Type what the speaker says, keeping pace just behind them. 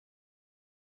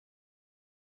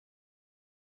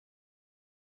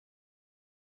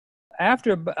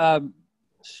After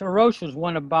Sarosh was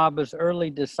one of Baba's early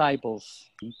disciples,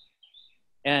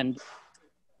 and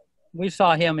we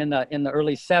saw him in the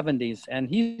early 70s, and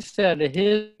he said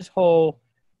his whole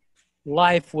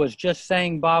life was just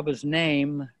saying Baba's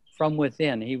name from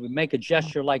within. He would make a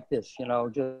gesture like this, you know,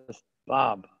 just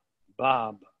Bob,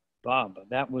 Bob, Bob.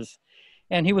 That was,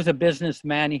 and he was a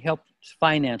businessman. He helped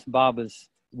finance Baba's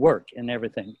work and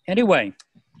everything. Anyway,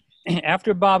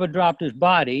 after Baba dropped his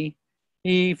body,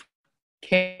 he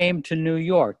came to New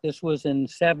York. This was in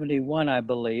 71, I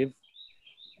believe.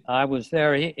 I was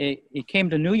there. He came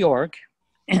to New York,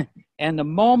 and the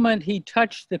moment he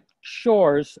touched the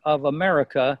shores of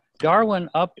America, Darwin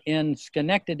up in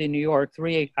Schenectady, New York,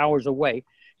 3 hours away,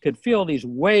 could feel these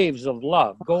waves of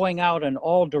love going out in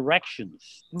all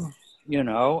directions, you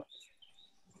know.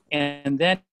 And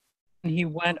then he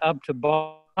went up to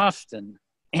Boston,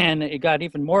 and it got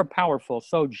even more powerful.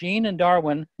 So Gene and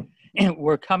Darwin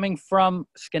were coming from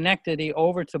Schenectady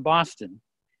over to Boston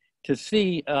to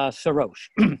see Sarosh.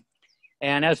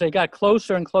 And as they got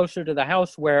closer and closer to the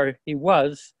house where he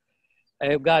was,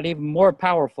 it got even more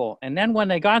powerful. And then when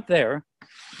they got there,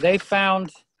 they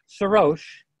found Sarosh.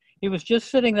 He was just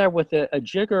sitting there with a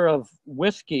jigger of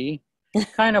whiskey,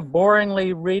 kind of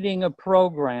boringly reading a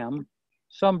program,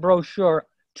 some brochure,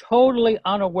 totally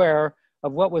unaware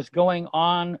of what was going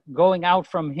on, going out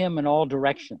from him in all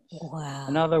directions. Wow.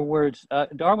 In other words,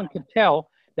 Darwin could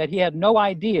tell that he had no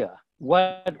idea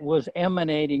what was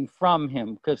emanating from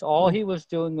him, because all he was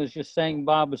doing was just saying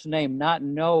Baba's name, not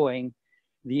knowing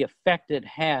the effect it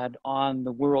had on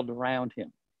the world around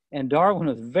him. And Darwin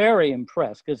was very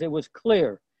impressed because it was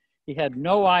clear he had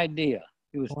no idea.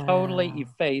 He was totally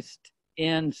effaced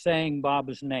in saying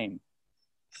Baba's name.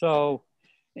 So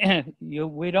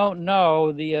we don't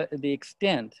know the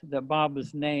extent that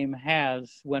Baba's name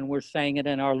has when we're saying it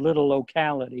in our little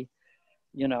locality.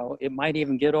 You know, it might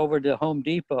even get over to Home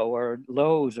Depot or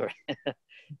Lowe's or,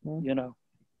 you know.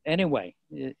 Anyway,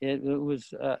 it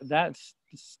was, that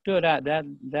stood out,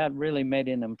 that really made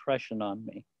an impression on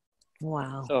me.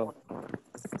 Wow. So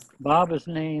Baba's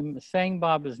name, saying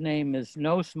Baba's name is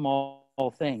no small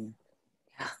thing.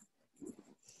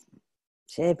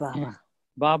 Say Baba.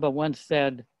 Baba once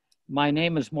said, my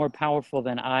name is more powerful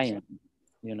than I am,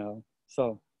 you know.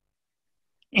 So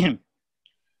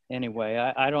anyway,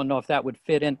 I don't know if that would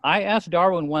fit in. I asked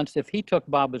Darwin once if he took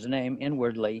Baba's name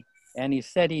inwardly, and he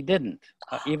said he didn't,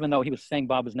 even though he was saying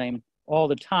Baba's name all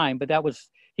the time. But that was,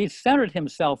 he centered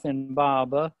himself in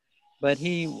Baba, but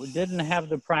he didn't have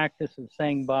the practice of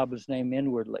saying Baba's name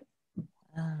inwardly.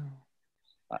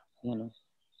 You know,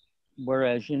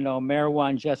 whereas, you know,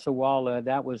 Merwan Jesawala,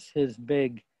 that was his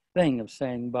big thing of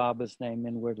saying Baba's name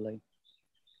inwardly.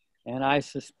 And I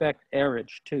suspect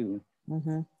Erich too.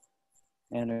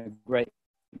 And a great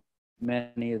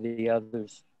many of the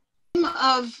others.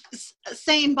 Of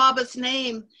saying Baba's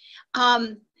name,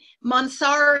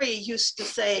 Mansari used to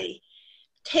say,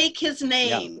 take his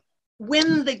name,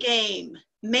 win the game,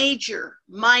 major,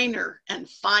 minor, and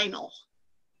final.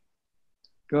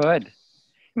 Good.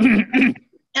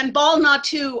 And Balna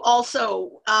too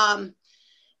also,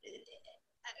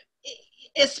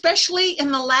 especially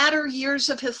in the latter years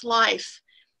of his life,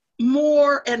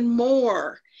 more and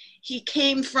more, he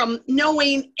came from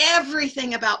knowing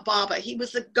everything about Baba. He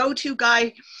was the go-to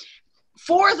guy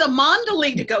for the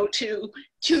Mandali to go to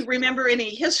remember any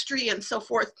history and so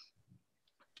forth.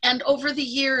 And over the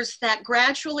years, that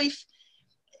gradually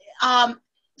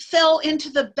fell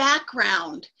into the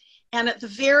background. And at the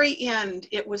very end,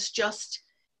 it was just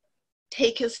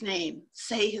take his name,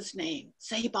 say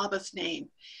Baba's name.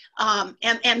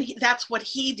 And that's what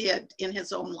he did in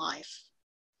his own life,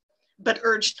 but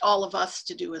urged all of us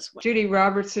to do as well. Judy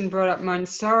Robertson brought up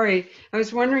Mansari. I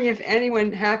was wondering if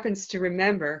anyone happens to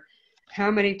remember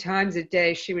how many times a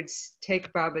day she would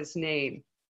take Baba's name.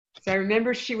 So I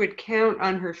remember she would count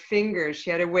on her fingers. She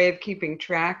had a way of keeping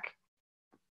track.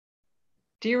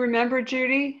 Do you remember,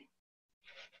 Judy?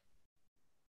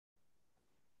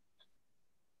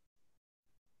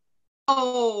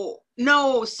 Oh,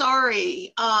 no,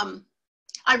 sorry.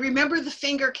 I remember the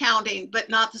finger counting, but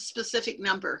not the specific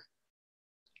number.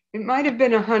 It might have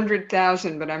been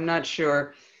 100,000, but I'm not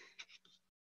sure.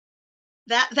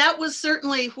 That was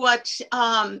certainly what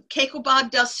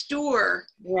Kekobad Dastur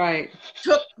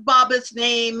took Baba's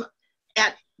name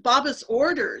at Baba's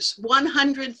orders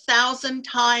 100,000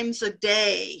 times a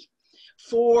day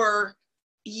for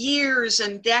years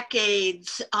and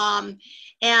decades.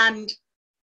 And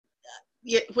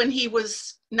when he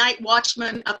was night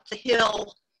watchman up the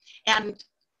hill, and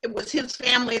it was his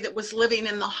family that was living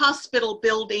in the hospital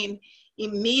building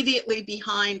immediately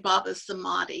behind Baba's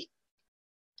Samadhi.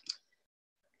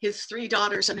 his 3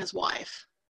 daughters and his wife.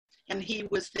 And he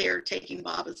was there taking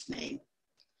Baba's name.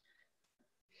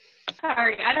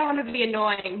 Sorry, I don't want to be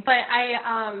annoying, but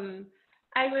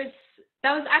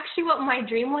that was actually what my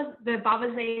dream was. The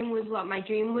Baba's name was what my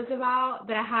dream was about,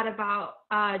 that I had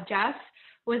about Jeff,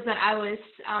 was that I was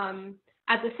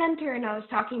at the center and I was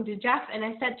talking to Jeff, and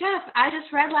I said, Jeff, I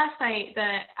just read last night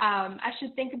that I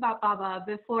should think about Baba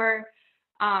before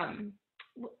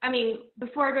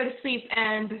before I go to sleep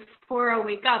and before I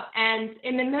wake up. And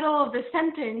in the middle of the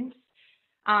sentence,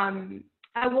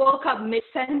 I woke up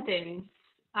mid-sentence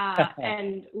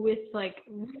and with like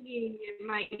ringing in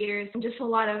my ears and just a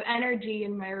lot of energy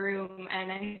in my room.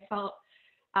 And I felt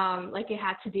like it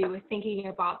had to do with thinking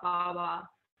about Baba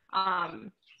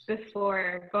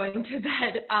before going to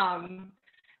bed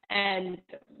and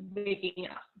waking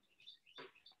up.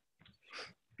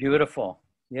 Beautiful.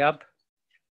 Yep.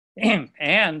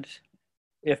 And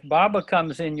if Baba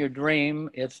comes in your dream,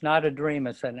 it's not a dream,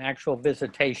 it's an actual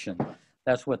visitation.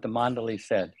 That's what the Mandali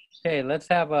said. Okay, let's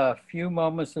have a few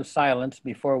moments of silence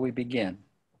before we begin.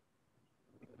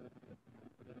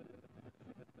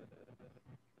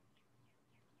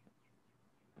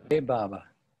 Hey, Baba.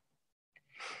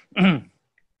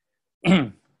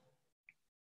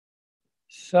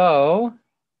 So,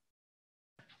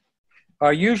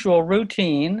 our usual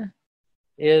routine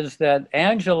is that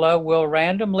Angela will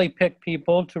randomly pick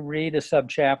people to read a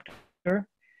subchapter,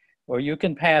 or you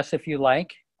can pass if you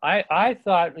like. I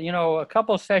thought, a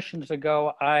couple sessions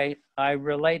ago, I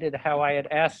related how I had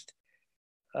asked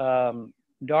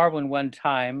Darwin one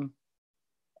time,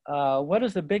 what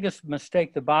is the biggest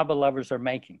mistake the Baba lovers are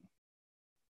making?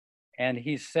 And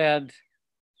he said,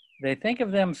 they think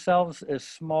of themselves as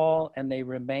small and they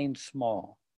remain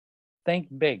small. Think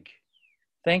big.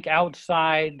 Think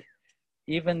outside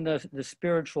even the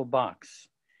spiritual box.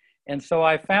 And so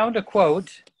I found a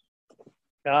quote.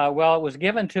 It was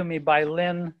given to me by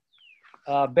Lynn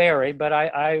Barry, but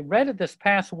I read it this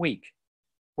past week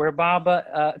where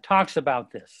Baba talks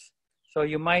about this. So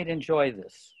you might enjoy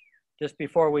this just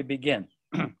before we begin.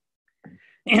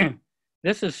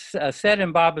 This is said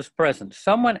in Baba's presence.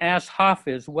 Someone asked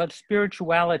Hafiz what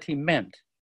spirituality meant,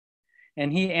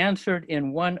 and he answered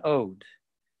in one ode,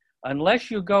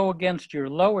 unless you go against your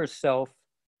lower self,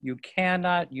 you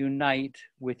cannot unite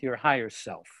with your higher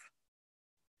self.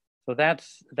 So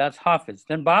that's Hafiz.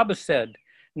 Then Baba said,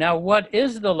 now what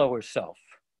is the lower self?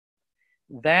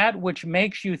 That which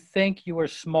makes you think you are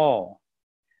small,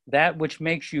 that which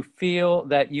makes you feel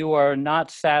that you are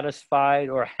not satisfied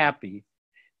or happy,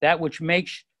 that which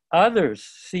makes others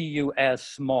see you as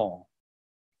small.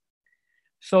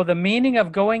 So the meaning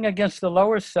of going against the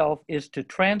lower self is to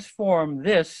transform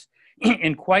this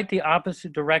in quite the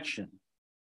opposite direction.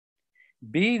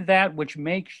 Be that which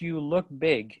makes you look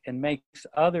big and makes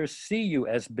others see you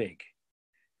as big.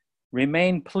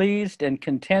 Remain pleased and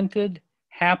contented,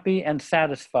 happy and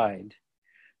satisfied.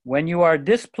 When you are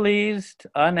displeased,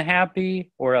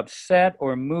 unhappy, or upset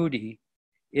or moody,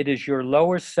 it is your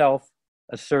lower self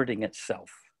asserting itself.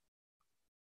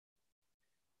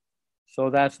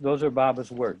 So those are Baba's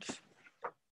words.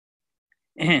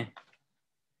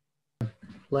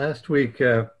 Last week,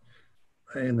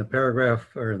 in the paragraph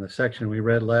or in the section we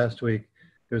read last week,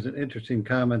 there was an interesting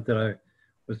comment that I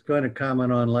was going to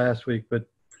comment on last week, but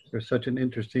there's such an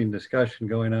interesting discussion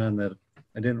going on that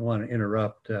I didn't want to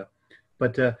interrupt.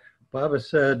 But Baba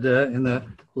said in the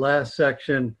last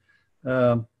section,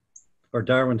 or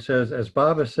Darwin says, as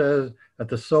Baba says, at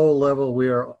the soul level, we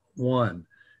are one.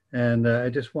 And I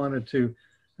just wanted to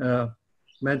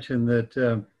mention that,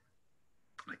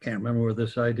 I can't remember where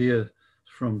this idea is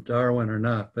from Darwin or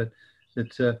not, but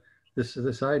it's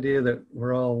this idea that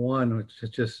we're all one, which is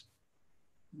just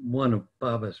one of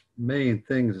Baba's main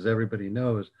things, as everybody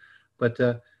knows. But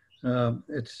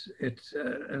it's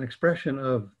an expression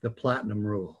of the platinum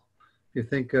rule. If you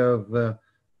think of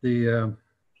the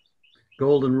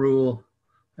golden rule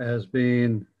as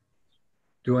being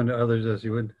do unto others as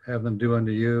you would have them do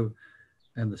unto you,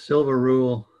 and the silver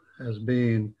rule as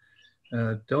being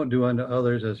don't do unto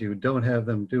others as you don't have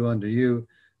them do unto you.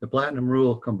 The platinum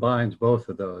rule combines both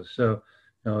of those. So,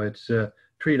 it's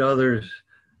treat others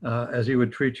as you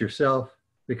would treat yourself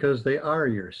because they are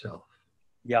yourself.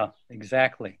 Yeah,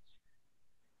 exactly.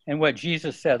 And what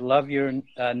Jesus said, love your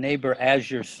neighbor as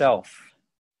yourself.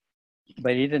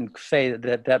 But he didn't say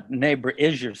that neighbor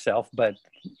is yourself, but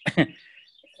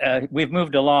we've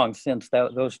moved along since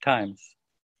those times.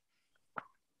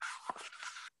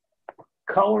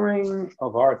 Coloring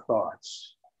of our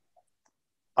thoughts.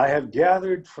 I have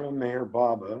gathered from Mayor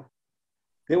Baba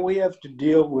that we have to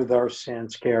deal with our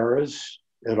sanskaras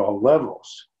at all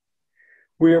levels.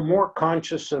 We are more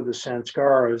conscious of the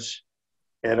sanskaras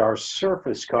at our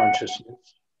surface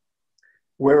consciousness,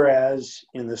 whereas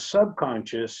in the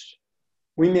subconscious,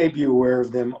 we may be aware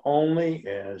of them only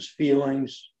as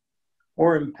feelings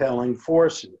or impelling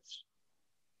forces.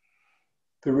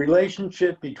 The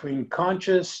relationship between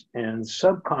conscious and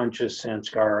subconscious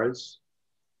sanskaras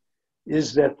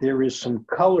is that there is some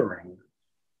coloring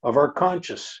of our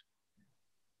conscious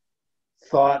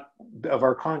thought,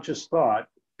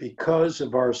 because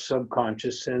of our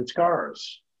subconscious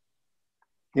sanskaras.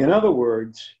 In other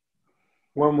words,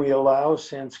 when we allow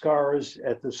sanskaras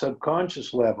at the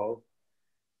subconscious level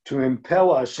to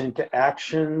impel us into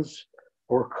actions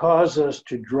or cause us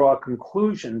to draw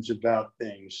conclusions about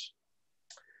things,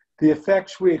 the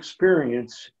effects we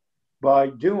experience by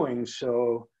doing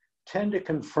so tend to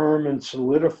confirm and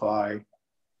solidify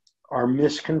our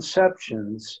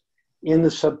misconceptions in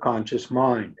the subconscious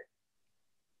mind.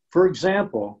 For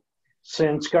example,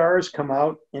 sanskaras come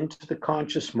out into the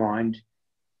conscious mind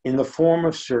in the form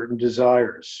of certain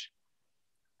desires,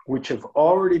 which have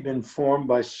already been formed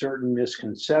by certain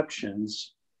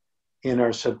misconceptions in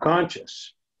our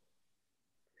subconscious.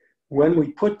 When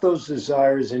we put those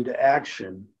desires into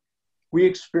action, we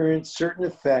experience certain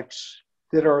effects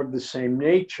that are of the same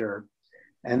nature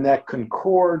and that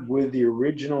concord with the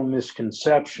original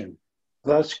misconception,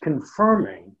 thus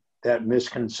confirming that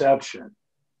misconception.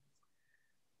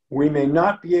 We may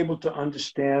not be able to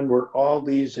understand where all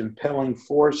these impelling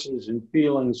forces and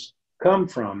feelings come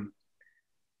from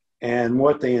and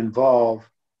what they involve,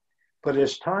 but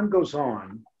as time goes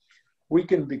on, we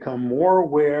can become more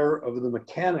aware of the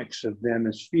mechanics of them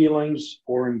as feelings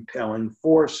or impelling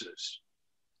forces.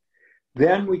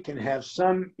 Then we can have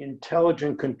some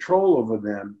intelligent control over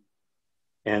them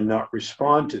and not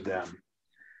respond to them,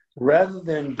 rather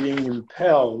than being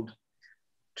impelled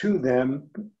to them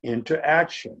into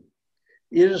action.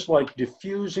 It is like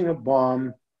diffusing a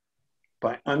bomb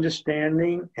by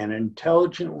understanding and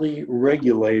intelligently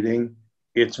regulating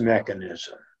its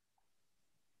mechanism.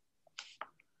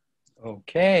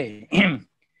 Okay.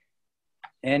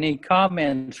 Any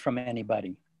comments from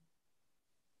anybody?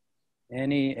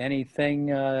 Anything?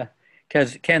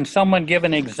 Can someone give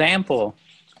an example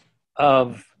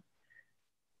of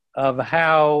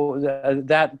how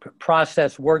that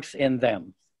process works in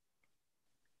them?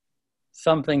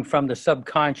 Something from the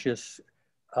subconscious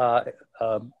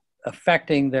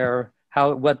affecting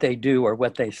what they do or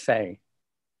what they say.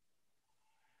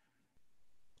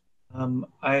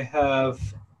 I have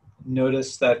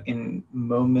noticed that in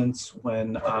moments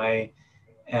when I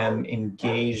am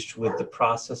engaged with the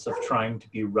process of trying to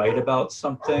be right about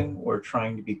something or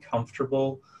trying to be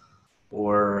comfortable,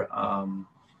 or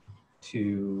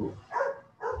to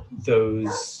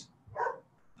those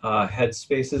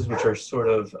headspaces which are sort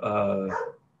of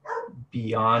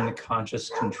beyond conscious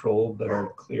control but are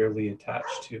clearly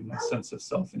attached to my sense of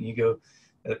self and ego,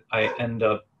 that I end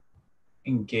up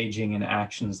engaging in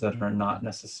actions that are not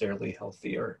necessarily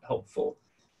healthy or helpful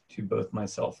to both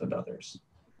myself and others.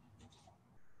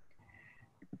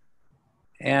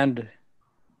 And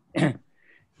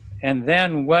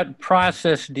then what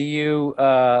process do you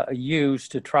use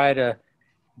to try to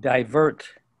divert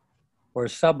or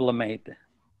sublimate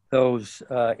those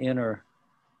inner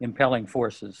impelling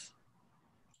forces?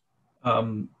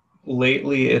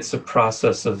 Lately, it's a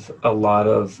process of a lot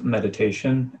of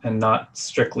meditation, and not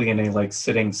strictly in a like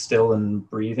sitting still and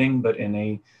breathing, but in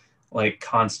a like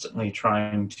constantly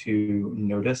trying to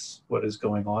notice what is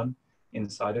going on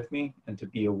inside of me and to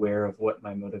be aware of what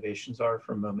my motivations are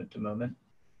from moment to moment.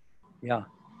 Yeah.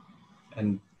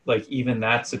 And like even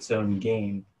that's its own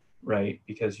game, right?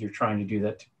 Because you're trying to do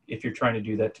that. If you're trying to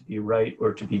do that to be right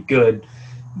or to be good,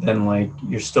 then like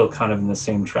you're still kind of in the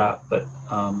same trap. But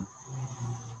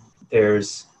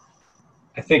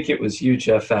I think it was you,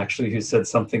 Jeff, actually, who said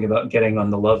something about getting on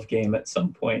the love game at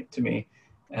some point to me.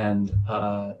 And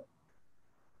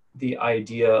the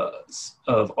idea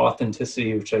of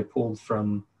authenticity, which I pulled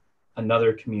from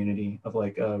another community, of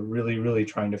like really, really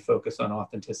trying to focus on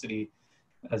authenticity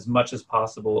as much as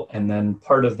possible. And then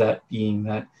part of that being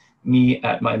that me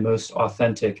at my most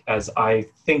authentic as I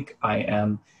think I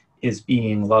am is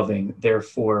being loving.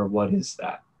 Therefore, what is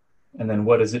that? And then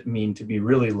what does it mean to be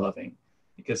really loving?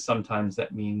 Because sometimes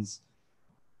that means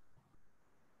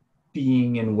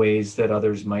being in ways that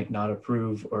others might not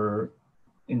approve or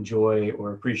enjoy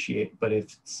or appreciate. But if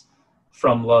it's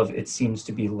from love, it seems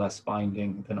to be less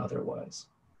binding than otherwise.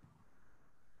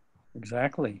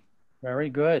 Exactly. Very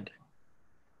good.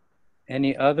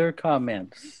 Any other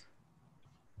comments?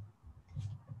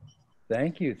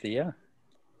 Thank you, Thea.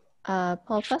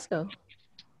 Paul Fusco.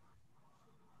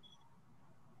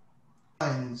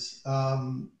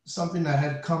 something that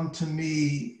had come to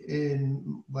me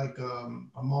in like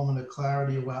a moment of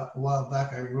clarity a while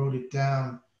back. I wrote it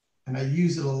down and I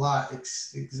use it a lot.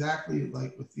 It's exactly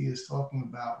like what Thea's talking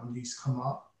about when these come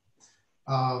up.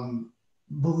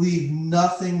 Believe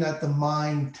nothing that the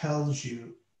mind tells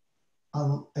you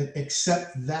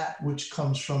except that which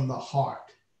comes from the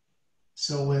heart.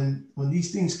 So when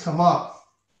these things come up,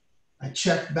 I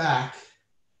check back,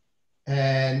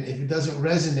 and if it doesn't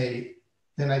resonate,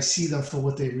 then I see them for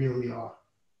what they really are.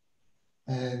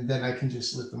 And then I can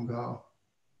just let them go.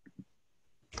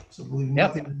 So believe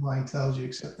nothing the mind tells you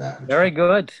except that. Very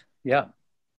good. Yeah.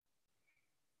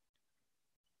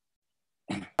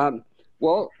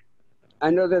 Well, I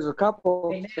know there's a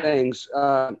couple of things.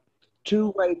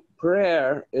 Two-way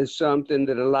prayer is something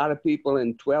that a lot of people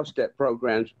in 12-step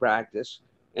programs practice,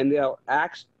 and they'll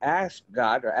ask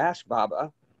God or ask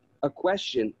Baba a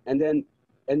question, and then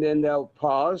they'll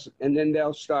pause, and then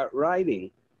they'll start writing.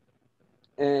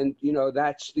 And, you know,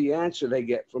 that's the answer they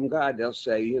get from God. They'll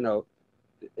say, you know,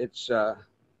 it's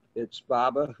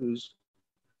Baba who's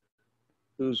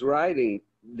writing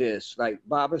this. Like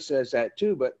Baba says that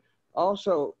too, but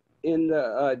also in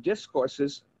the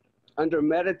discourses, under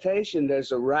meditation,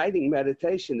 there's a writing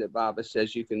meditation that Baba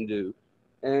says you can do.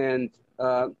 And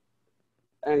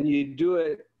you do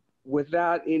it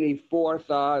without any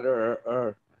forethought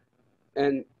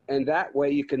and that way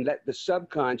you can let the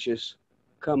subconscious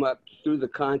come up through the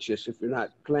conscious if you're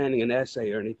not planning an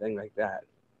essay or anything like that.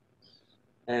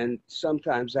 And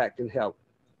sometimes that can help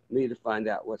me to find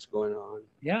out what's going on.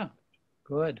 Yeah,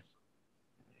 good.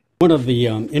 One of the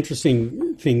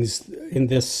interesting things in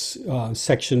this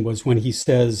section was when he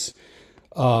says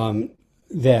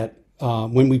that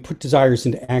when we put desires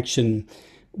into action,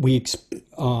 we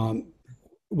experience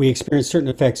certain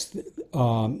effects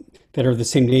that are of the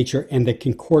same nature and that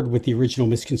concord with the original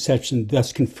misconception,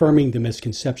 thus confirming the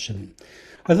misconception.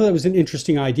 I thought that was an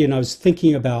interesting idea, and I was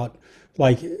thinking about,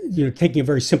 like, you know, taking a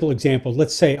very simple example.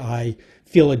 Let's say I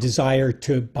feel a desire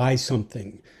to buy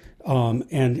something,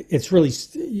 and it's really,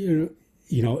 you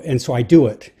know, and so I do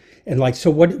it. And like, so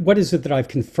what is it that I've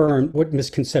confirmed? What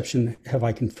misconception have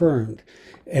I confirmed?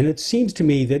 And it seems to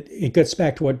me that it gets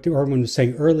back to what Darwin was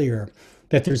saying earlier,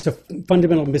 that there's a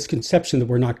fundamental misconception that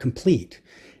we're not complete.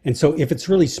 And so if it's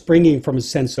really springing from a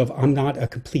sense of I'm not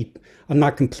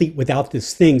complete without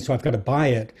this thing, so I've got to buy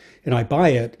it, and I buy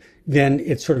it, then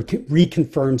it sort of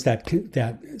reconfirms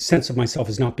that sense of myself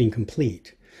as not being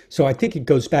complete. So I think it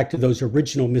goes back to those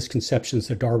original misconceptions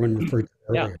that Darwin referred to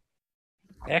earlier.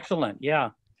 Yeah. Excellent. Yeah.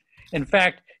 In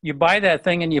fact, you buy that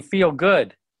thing and you feel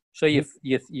good. So you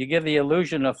give the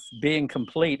illusion of being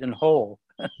complete and whole.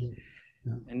 Yeah.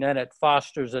 And then it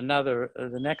fosters the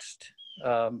next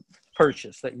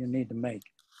purchase that you need to make.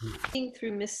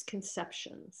 Through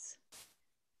misconceptions.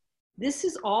 This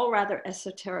is all rather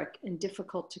esoteric and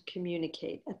difficult to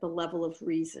communicate at the level of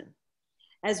reason.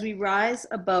 As we rise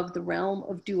above the realm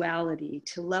of duality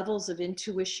to levels of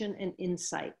intuition and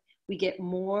insight, we get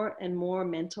more and more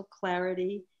mental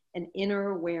clarity and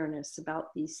inner awareness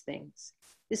about these things.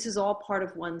 This is all part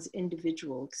of one's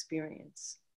individual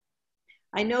experience.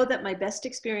 I know that my best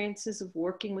experiences of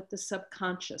working with the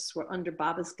subconscious were under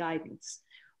Baba's guidance,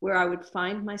 where I would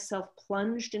find myself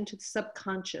plunged into the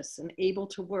subconscious and able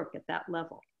to work at that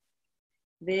level.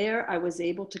 There, I was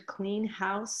able to clean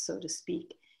house, so to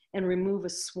speak, and remove a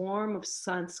swarm of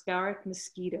sanskaric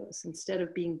mosquitoes instead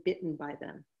of being bitten by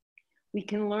them. We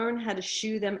can learn how to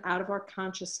shoo them out of our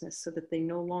consciousness so that they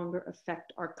no longer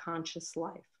affect our conscious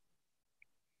life.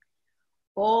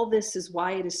 All this is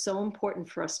why it is so important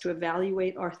for us to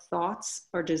evaluate our thoughts,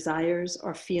 our desires,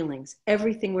 our feelings,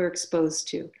 everything we're exposed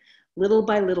to. Little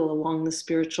by little along the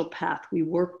spiritual path, we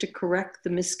work to correct the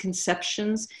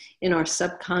misconceptions in our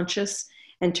subconscious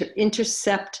and to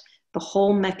intercept the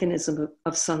whole mechanism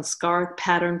of sanskaric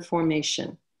pattern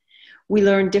formation. We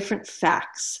learn different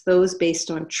facts, those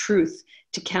based on truth,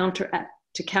 to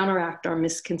counteract our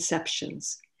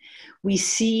misconceptions.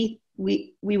 We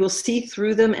will see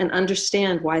through them and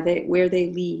understand where they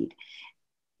lead.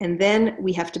 And then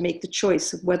we have to make the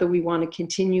choice of whether we want to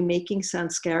continue making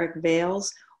sanskaric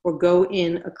veils or go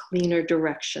in a cleaner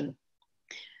direction.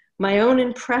 My own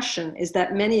impression is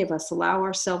that many of us allow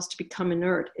ourselves to become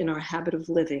inert in our habit of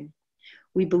living.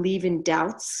 We believe in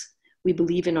doubts. We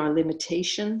believe in our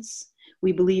limitations.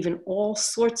 We believe in all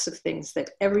sorts of things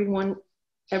that everyone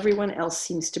else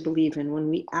seems to believe in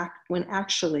when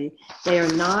actually they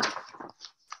are not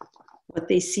what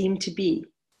they seem to be.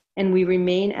 and we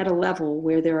remain at a level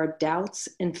where there are doubts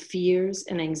and fears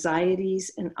and anxieties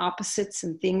and opposites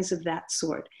and things of that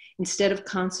sort, instead of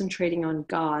concentrating on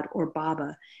God or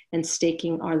Baba and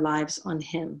staking our lives on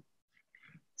him.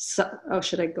 So, oh,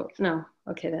 should I go? No.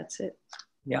 Okay, that's it.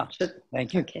 Yeah.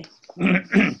 Thank you. Okay.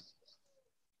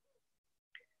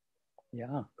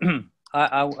 Yeah.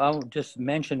 I'll just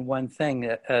mention one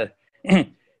thing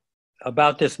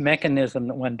about this mechanism.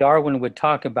 When Darwin would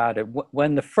talk about it,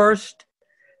 when the first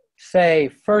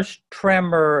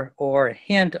tremor or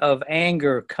hint of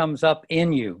anger comes up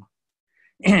in you,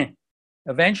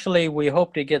 eventually we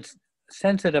hope to get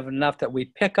sensitive enough that we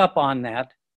pick up on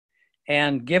that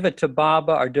and give it to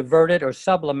Baba or divert it or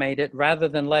sublimate it, rather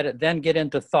than let it then get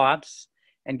into thoughts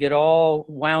and get all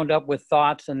wound up with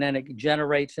thoughts, and then it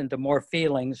generates into more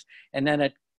feelings, and then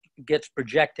it gets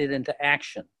projected into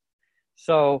action.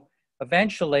 So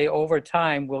eventually, over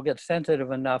time, we'll get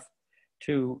sensitive enough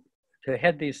to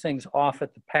head these things off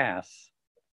at the pass.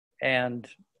 And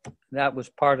that was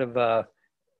part of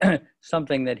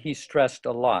something that he stressed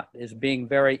a lot, is being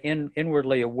very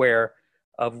inwardly aware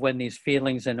of when these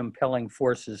feelings and impelling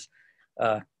forces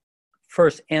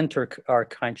first enter our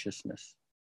consciousness.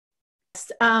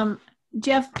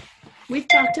 Jeff, we've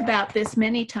talked about this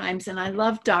many times, and I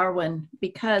love Darwin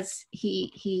because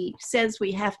he says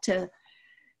we have to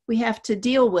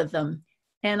deal with them.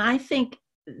 And I think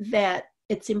that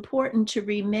it's important to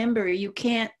remember you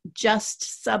can't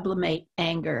just sublimate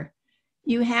anger.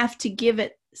 You have to give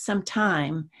it some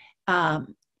time.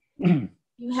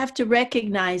 You have to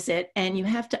recognize it, and you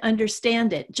have to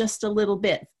understand it just a little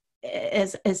bit.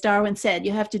 As Darwin said,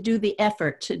 you have to do the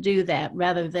effort to do that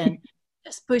rather than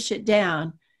just push it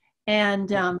down.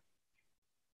 And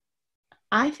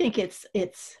I think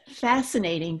it's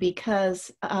fascinating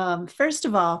because first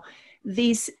of all,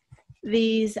 these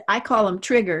I call them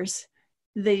triggers,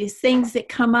 these things that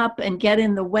come up and get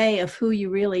in the way of who you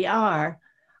really are.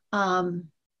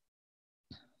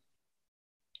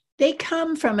 They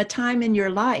come from a time in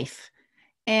your life.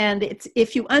 And it's,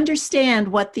 if you understand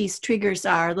what these triggers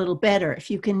are a little better, if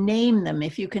you can name them,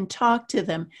 if you can talk to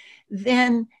them,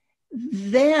 then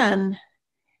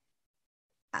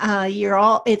you're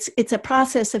all, it's a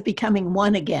process of becoming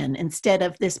one again, instead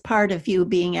of this part of you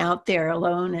being out there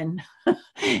alone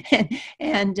and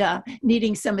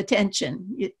needing some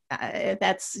attention.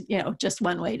 That's, just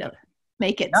one way to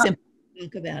make it simple to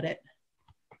talk about it.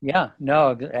 Yeah,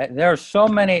 no, there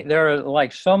are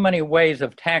like so many ways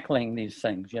of tackling these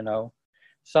things,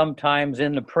 sometimes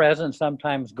in the present,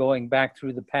 sometimes going back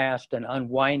through the past and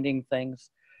unwinding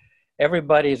things.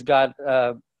 Everybody's got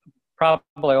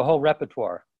probably a whole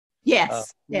repertoire.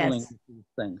 Yes, yes. These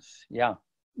things, yeah.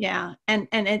 Yeah, and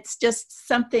it's just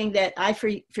something that I,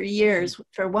 for years,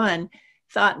 for one,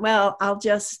 thought, well, I'll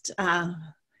just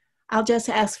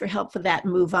ask for help for that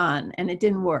and move on, and it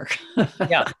didn't work.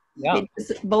 Yeah. Yeah. It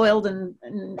just boiled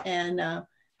and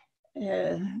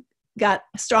got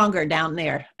stronger down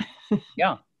there.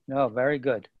 Yeah, no, very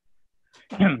good.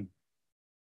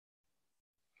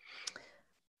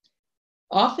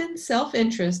 Often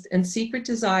self-interest and secret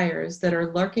desires that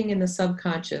are lurking in the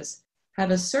subconscious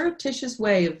have a surreptitious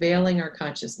way of veiling our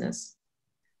consciousness.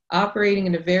 Operating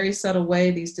in a very subtle way,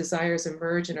 these desires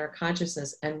emerge in our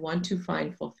consciousness and want to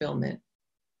find fulfillment.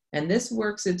 And this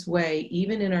works its way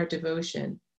even in our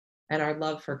devotion and our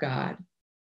love for God.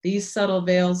 These subtle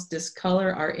veils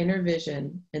discolor our inner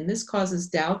vision, and this causes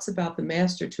doubts about the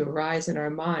Master to arise in our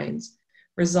minds,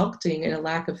 resulting in a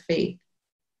lack of faith.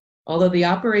 Although the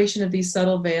operation of these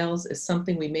subtle veils is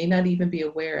something we may not even be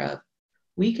aware of,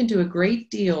 we can do a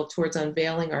great deal towards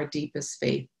unveiling our deepest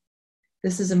faith.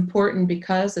 This is important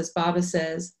because, as Baba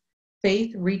says,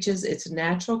 faith reaches its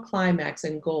natural climax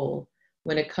and goal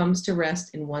when it comes to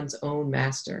rest in one's own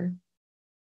Master.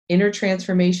 Inner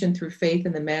transformation through faith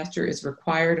in the Master is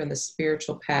required on the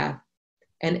spiritual path,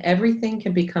 and everything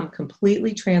can become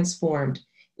completely transformed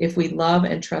if we love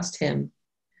and trust Him.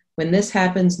 When this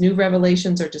happens, new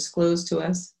revelations are disclosed to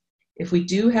us. If we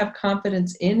do have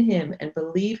confidence in Him and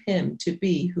believe Him to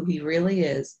be who He really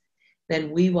is, then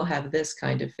we will have this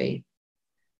kind of faith.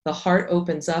 The heart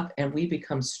opens up and we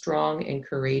become strong and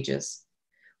courageous.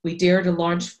 We dare to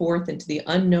launch forth into the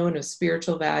unknown of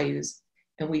spiritual values,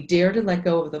 and we dare to let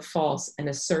go of the false and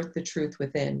assert the truth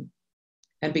within.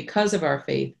 And because of our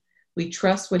faith, we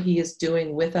trust what He is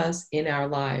doing with us in our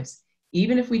lives,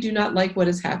 even if we do not like what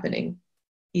is happening.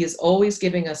 He is always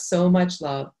giving us so much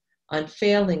love,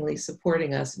 unfailingly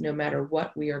supporting us no matter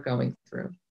what we are going through.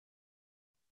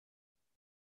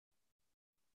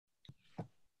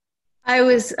 I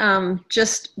was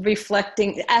just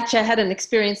reflecting. Actually, I had an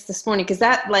experience this morning because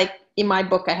that in my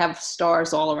book, I have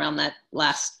stars all around that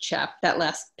last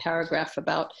paragraph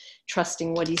about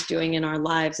trusting what he's doing in our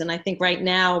lives. And I think right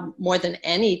now, more than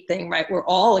anything, right, we're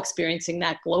all experiencing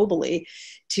that globally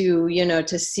to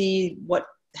see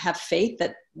have faith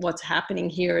that what's happening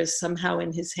here is somehow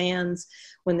in his hands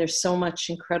when there's so much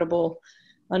incredible,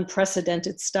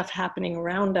 unprecedented stuff happening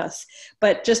around us.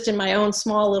 But just in my own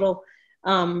small little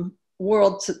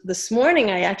world this morning,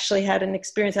 I actually had an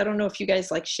experience. I don't know if you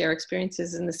guys share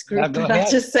experiences in this group, but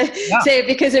I'll just say it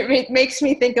because it makes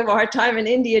me think of our time in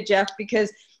India, Jeff,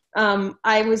 because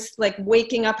I was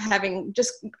waking up having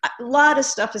just a lot of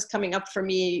stuff is coming up for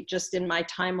me just in my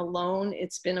time alone.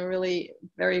 It's been a really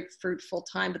very fruitful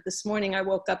time. But this morning I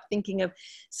woke up thinking of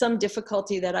some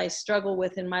difficulty that I struggle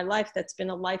with in my life that's been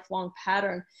a lifelong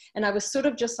pattern. And I was sort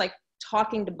of just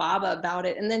talking to Baba about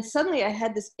it. And then suddenly I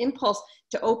had this impulse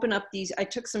to open up I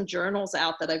took some journals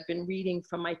out that I've been reading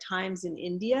from my times in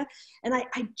India. And I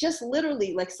just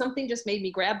literally, something just made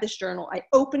me grab this journal. I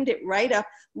opened it right up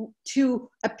to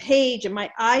a page and my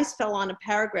eyes fell on a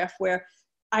paragraph where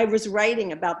I was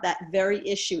writing about that very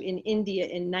issue in India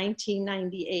in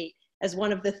 1998 as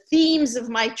one of the themes of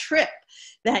my trip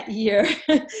that year.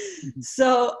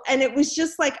 So, and it was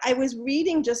just I was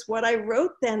reading just what I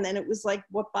wrote then, and it was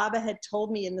what Baba had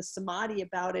told me in the Samadhi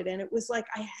about it. And it was I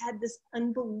had this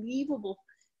unbelievable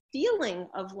feeling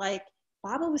of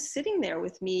Baba was sitting there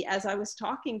with me as I was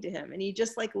talking to him, and he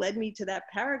just led me to that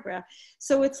paragraph.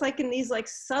 So it's in these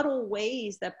subtle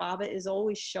ways that Baba is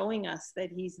always showing us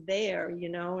that he's there,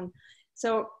 and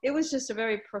so it was just a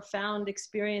very profound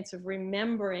experience of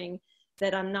remembering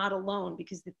that I'm not alone,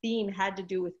 because the theme had to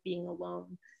do with being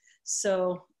alone.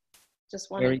 So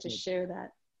just wanted to share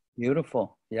that.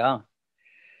 Beautiful. Yeah.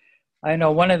 I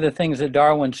know one of the things that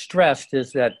Darwin stressed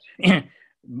is that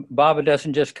Baba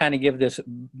doesn't just kind of give this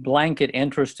blanket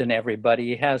interest in everybody.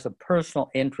 He has a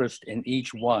personal interest in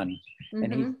each one. Mm-hmm.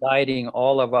 And he's guiding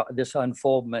all of this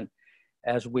unfoldment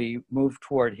as we move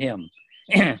toward him.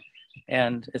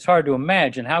 And it's hard to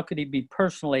imagine, how could he be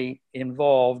personally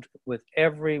involved with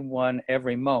everyone,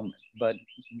 every moment? But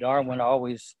Darwin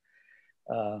always,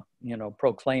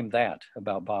 proclaimed that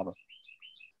about Baba.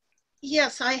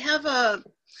 Yes, I have a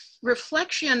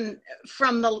reflection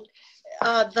from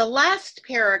the last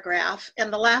paragraph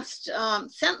and the last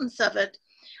sentence of it.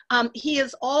 He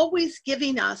is always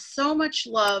giving us so much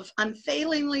love,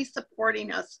 unfailingly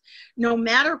supporting us, no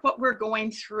matter what we're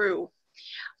going through.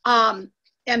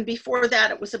 And before that,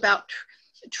 it was about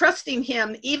trusting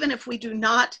him, even if we do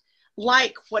not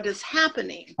like what is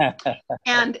happening.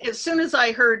 And as soon as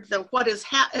I heard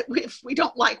if we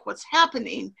don't like what's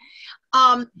happening,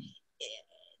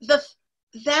 the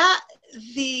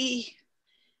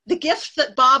gift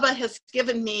that Baba has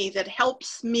given me that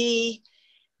helps me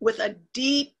with a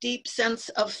deep, deep sense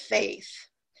of faith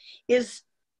is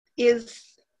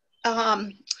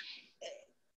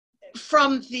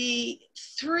from the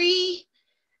three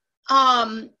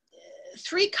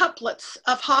couplets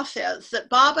of Hafiz that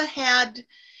Baba had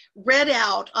read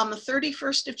out on the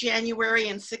 31st of January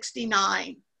in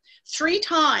 69, 3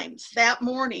 times that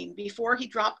morning before he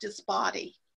dropped his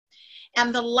body.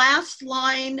 And the last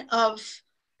line of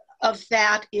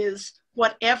that is,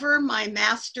 "Whatever my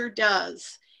master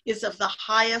does is of the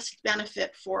highest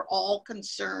benefit for all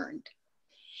concerned."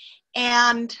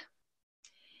 And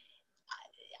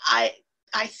I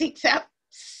think that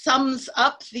sums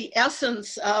up the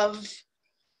essence of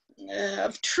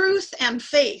truth and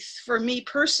faith for me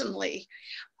personally,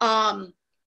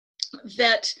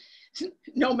 that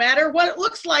no matter what it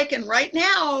looks like, and right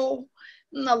now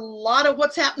a lot of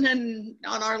what's happening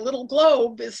on our little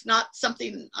globe is not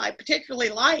something I particularly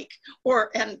like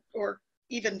or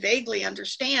even vaguely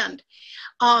understand,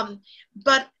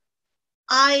 but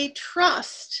I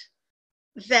trust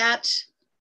that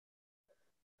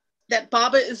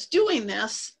Baba is doing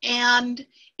this, and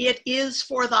it is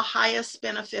for the highest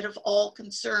benefit of all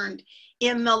concerned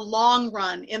in the long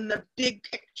run, in the big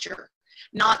picture,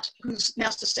 not who's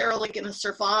necessarily going to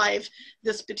survive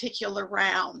this particular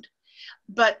round.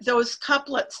 But those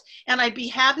couplets, and I'd be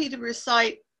happy to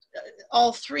recite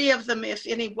all 3 of them if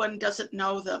anyone doesn't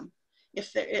know them,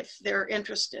 if they're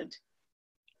interested.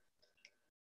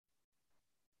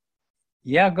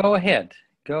 Yeah, go ahead.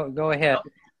 Go ahead.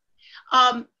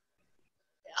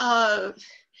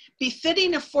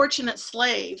 Befitting a fortunate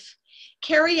slave,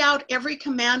 carry out every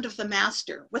command of the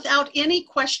master without any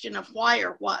question of why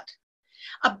or what.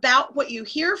 About what you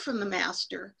hear from the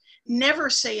master, never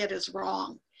say it is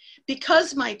wrong,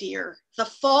 because, my dear, the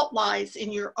fault lies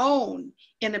in your own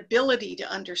inability to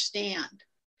understand.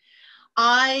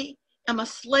 I am a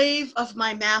slave of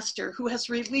my master who has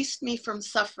released me from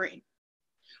suffering.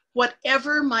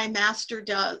 Whatever my master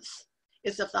does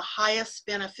is of the highest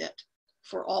benefit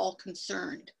for all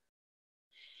concerned.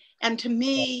 And to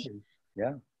me,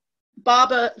 yeah,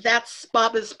 that's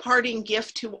Baba's parting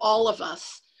gift to all of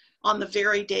us on the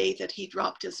very day that he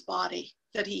dropped his body,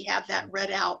 that he had that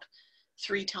read out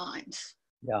 3 times.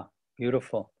 Yeah,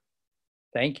 beautiful.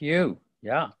 Thank you.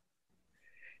 Yeah.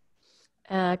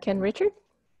 Ken Richard?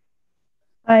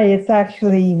 Hi, it's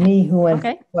actually me who went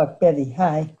Okay. to Betty.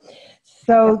 Hi.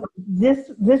 So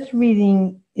this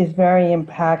reading is very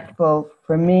impactful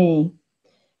for me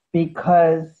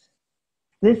because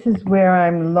this is where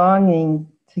I'm longing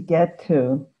to get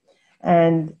to,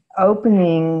 and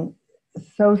opening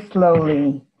so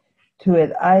slowly to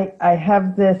it. I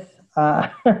have this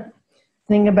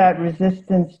thing about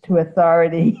resistance to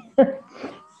authority.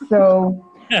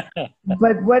 So,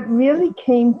 but what really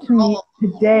came to me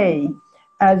today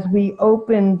as we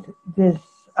opened this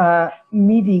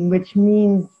meeting, which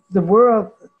means the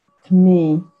world to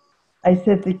me, I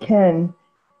said to Ken,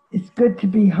 it's good to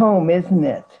be home, isn't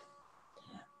it?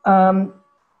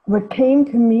 What came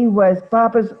to me was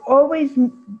Baba's always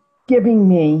giving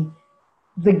me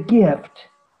the gift.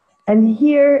 And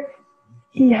here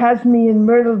he has me in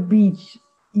Myrtle Beach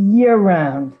year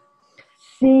round,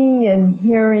 seeing and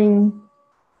hearing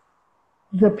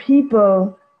the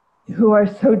people who are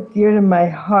so dear to my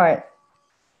heart.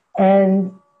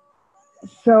 And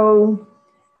so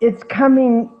it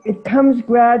comes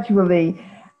gradually,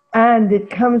 and it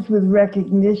comes with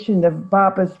recognition of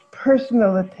Baba's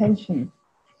personal attention,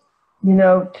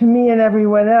 to me and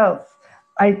everyone else.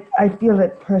 I feel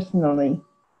it personally.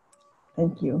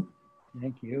 Thank you.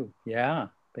 Thank you. Yeah,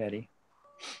 Betty.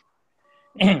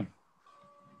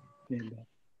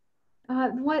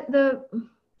 What the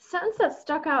sentence that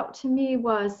stuck out to me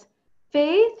was,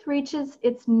 faith reaches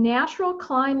its natural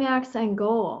climax and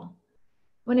goal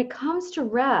when it comes to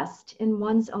rest in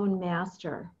one's own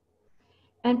master.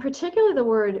 And particularly the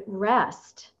word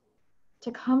rest,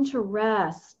 to come to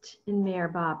rest in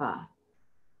Meher Baba.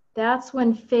 That's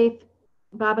when faith,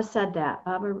 Baba said that,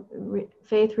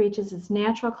 faith reaches its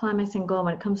natural climax and goal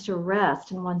when it comes to rest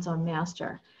in one's own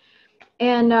master.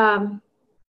 And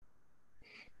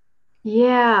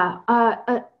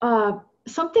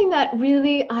something that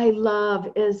really I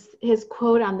love is his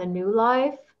quote on the new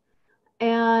life.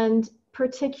 And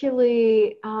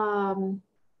particularly, the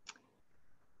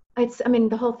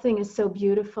whole thing is so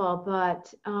beautiful,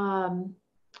 but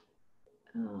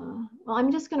well,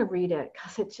 I'm just going to read it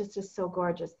because it just is so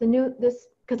gorgeous.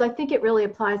 Because I think it really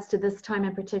applies to this time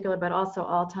in particular, but also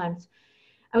all times.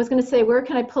 I was going to say, where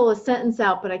can I pull a sentence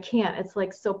out, but I can't. It's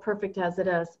like so perfect as it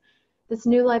is. This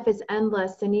new life is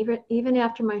endless, and even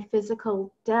after my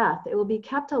physical death, it will be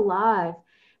kept alive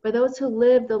by those who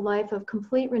live the life of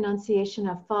complete renunciation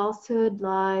of falsehood,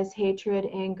 lies, hatred,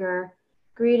 anger,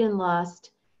 greed, and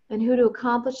lust, and who, to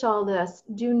accomplish all this,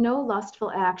 do no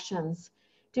lustful actions,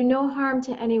 do no harm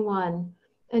to anyone,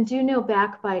 and do no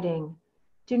backbiting,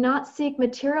 do not seek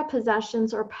material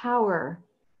possessions or power,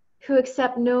 who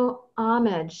accept no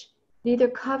homage, neither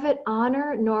covet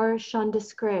honor nor shun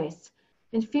disgrace,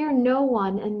 and fear no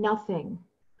one and nothing.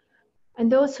 And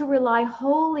those who rely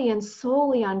wholly and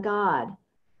solely on God,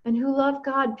 and who love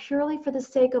God purely for the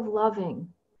sake of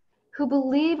loving, who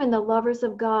believe in the lovers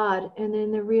of God and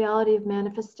in the reality of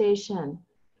manifestation,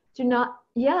 do not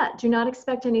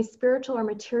expect any spiritual or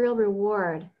material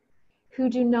reward, who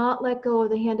do not let go of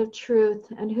the hand of truth,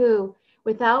 and who,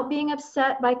 without being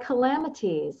upset by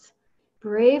calamities,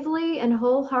 bravely and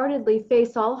wholeheartedly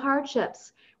face all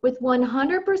hardships with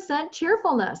 100%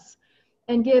 cheerfulness,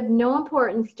 and give no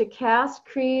importance to caste,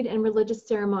 creed, and religious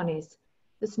ceremonies.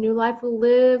 This new life will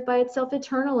live by itself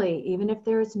eternally, even if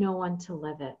there is no one to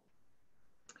live it.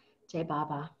 Jai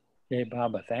Baba. Jai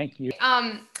Baba, thank you.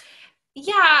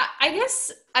 Yeah, I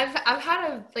guess I've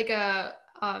had a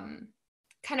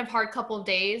kind of hard couple of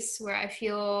days where I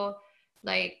feel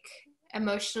like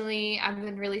emotionally I've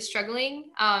been really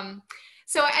struggling.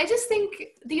 So I just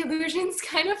think the illusion's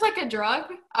kind of like a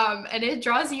drug, and it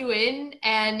draws you in,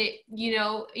 and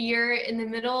you're in the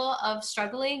middle of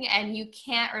struggling and you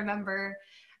can't remember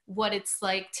what it's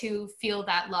like to feel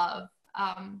that love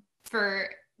for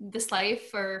this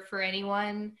life or for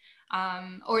anyone,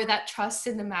 or that trust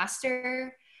in the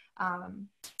master.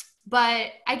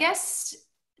 But I guess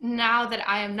now that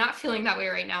I am not feeling that way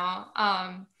right now,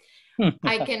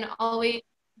 I can always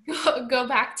go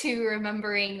back to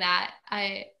remembering that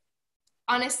I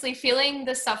honestly feeling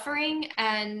the suffering,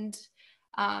 and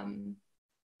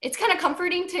it's kind of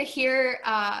comforting to hear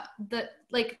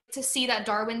to see that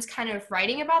Darwin's kind of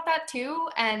writing about that too,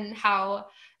 and how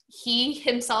he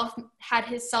himself had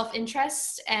his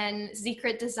self-interest and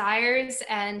secret desires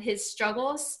and his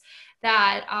struggles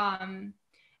that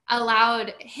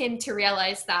allowed him to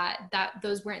realize that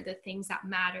those weren't the things that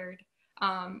mattered.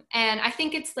 And I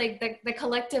think it's like the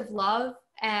collective love,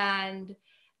 and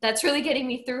that's really getting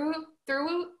me through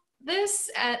this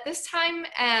at this time,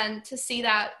 and to see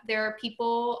that there are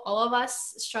people, all of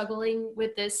us, struggling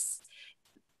with this,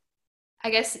 I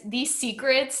guess, these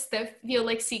secrets that feel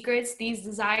like secrets, these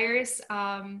desires.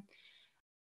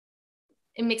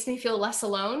 It makes me feel less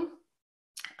alone.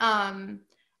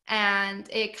 And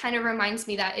it kind of reminds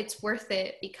me that it's worth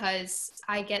it because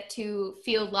I get to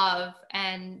feel love,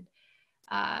 and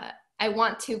I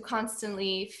want to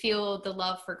constantly feel the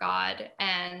love for God,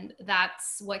 and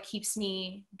that's what keeps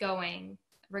me going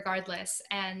regardless.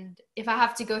 And if I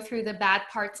have to go through the bad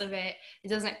parts of it, it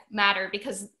doesn't matter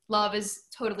because love is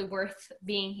totally worth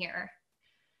being here.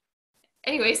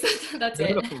 Anyways, that's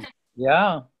Beautiful. it.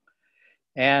 Yeah.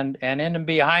 And in and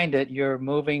behind it, you're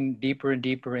moving deeper and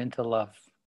deeper into love,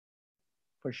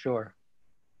 for sure.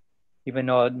 Even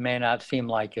though it may not seem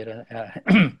like it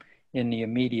in the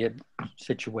immediate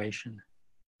situation.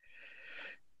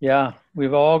 Yeah,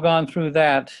 we've all gone through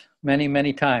that many,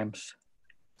 many times.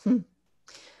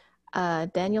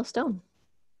 Daniel Stone.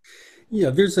 Yeah,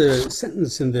 there's a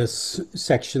sentence in this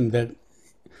section that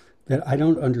I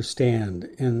don't understand,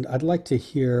 and I'd like to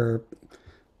hear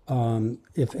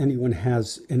if anyone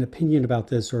has an opinion about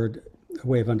this or a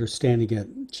way of understanding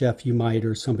it. Jeff, you might,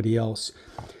 or somebody else.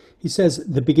 He says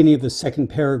at the beginning of the second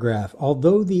paragraph,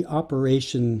 although the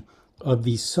operation of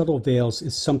these subtle veils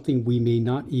is something we may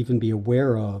not even be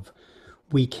aware of,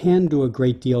 we can do a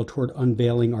great deal toward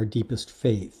unveiling our deepest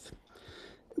faith.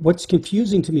 What's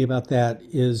confusing to me about that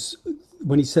is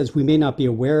when he says we may not be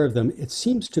aware of them, it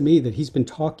seems to me that he's been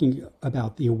talking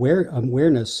about the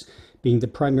awareness being the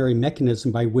primary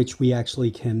mechanism by which we actually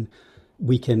can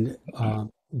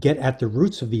get at the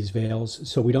roots of these veils,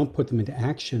 so we don't put them into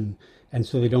action and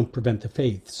so they don't prevent the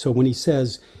faith. So when he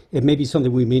says it may be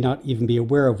something we may not even be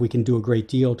aware of, we can do a great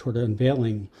deal toward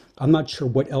unveiling, I'm not sure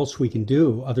what else we can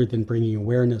do other than bringing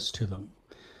awareness to them.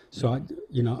 So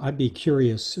I'd be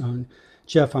curious.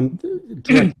 Jeff, I'm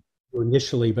directing you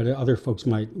initially, but other folks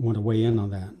might want to weigh in on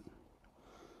that.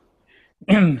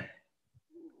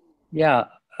 Yeah.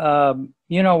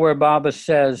 Where Baba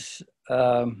says,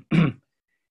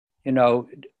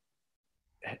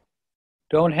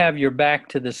 don't have your back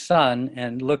to the sun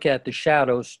and look at the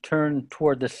shadows, turn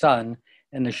toward the sun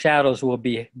and the shadows will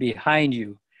be behind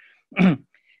you.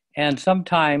 And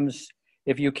sometimes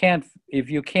if you can't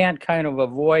kind of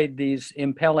avoid these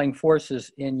impelling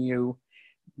forces in you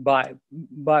by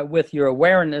with your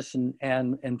awareness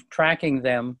and tracking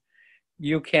them,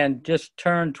 you can just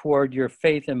turn toward your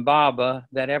faith in Baba,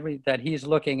 that he's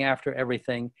looking after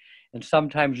everything. And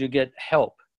sometimes you get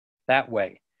help that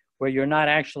way, where you're not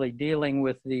actually dealing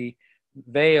with the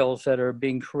veils that are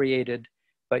being created,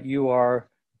 but you are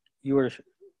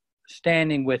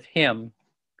standing with him.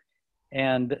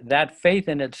 And that faith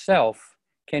in itself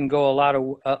can go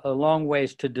a long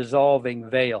ways to dissolving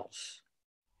veils,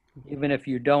 even if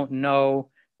you don't know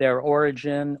their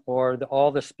origin or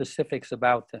all the specifics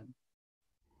about them.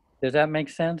 Does that make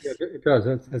sense? Yeah, it does.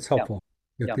 That's helpful.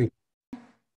 Yeah.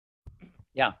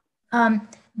 Yeah.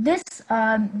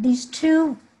 These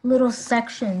two little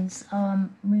sections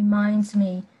reminds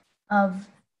me of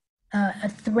a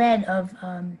thread of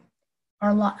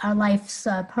our life's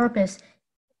purpose.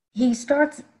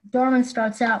 Darwin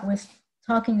starts out with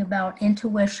talking about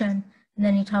intuition, and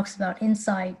then he talks about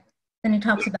insight, then he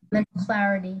talks about mental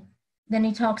clarity, then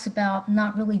he talks about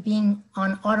not really being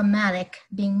on automatic,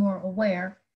 being more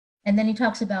aware, and then he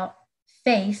talks about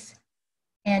faith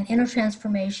and inner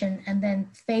transformation, and then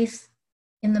faith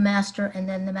in the master, and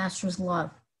then the master's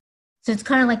love. So it's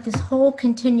kind of like this whole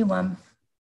continuum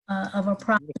of a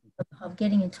process of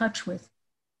getting in touch with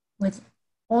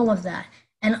all of that.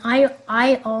 And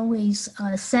I always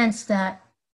sense that,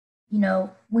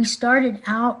 we started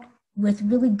out with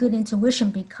really good intuition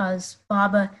because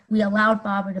we allowed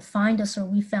Baba to find us, or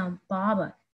we found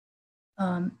Baba.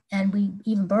 And we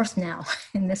even birthed now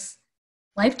in this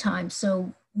lifetime.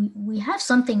 So we have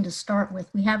something to start with.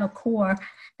 We have a core,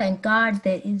 thank God,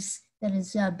 that is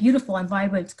beautiful and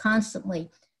vibrates constantly.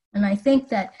 And I think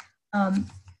that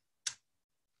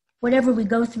whatever we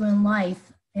go through in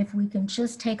life, if we can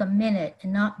just take a minute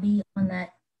and not be on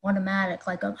that automatic,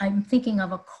 like I'm thinking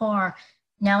of a car.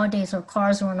 Nowadays, our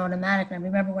cars are on automatic. And I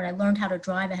remember when I learned how to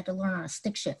drive, I had to learn on a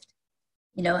stick shift,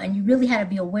 and you really had to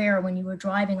be aware when you were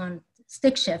driving on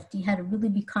stick shift. You had to really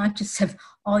be conscious of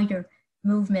all your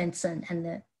movements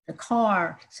and the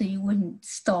car so you wouldn't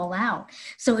stall out.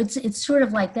 So it's sort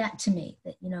of like that to me,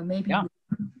 that, maybe,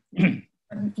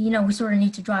 we sort of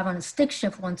need to drive on a stick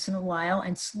shift once in a while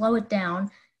and slow it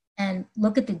down and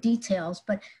look at the details.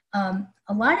 But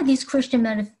a lot of these Christian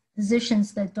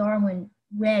metaphysicians that Darwin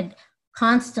read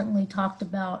constantly talked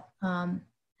about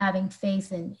having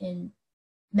faith in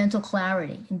mental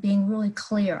clarity and being really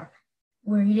clear,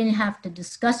 where you didn't have to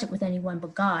discuss it with anyone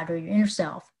but God or your inner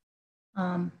self.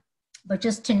 But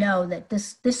just to know that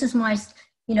this is my,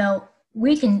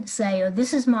 we can say, oh,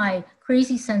 this is my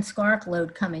crazy sanskaric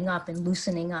load coming up and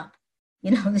loosening up.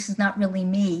 This is not really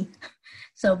me.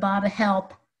 So Baba,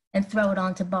 help, and throw it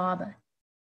onto Baba.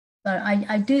 But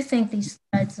I do think these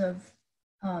threads of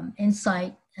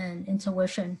insight and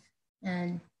intuition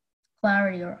and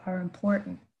clarity are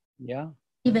important. Yeah.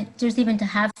 Even to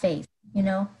have faith,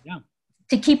 Yeah.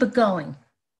 to keep it going.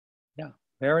 Yeah.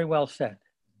 Very well said.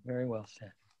 Very well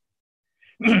said.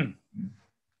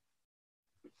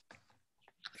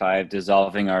 5,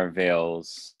 dissolving our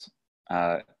veils.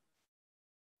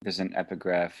 There's an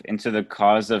epigraph. Into the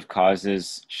cause of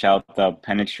causes shalt thou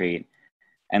penetrate,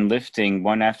 and lifting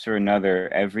one after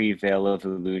another every veil of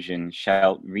illusion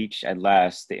shalt reach at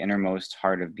last the innermost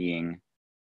heart of being.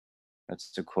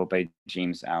 That's a quote by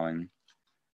James Allen.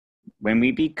 When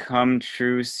we become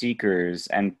true seekers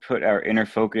and put our inner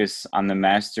focus on the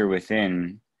master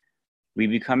within, we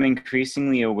become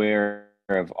increasingly aware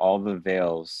of all the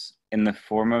veils in the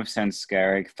form of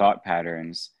sanskaric thought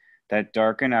patterns that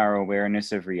darken our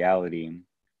awareness of reality.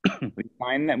 We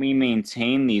find that we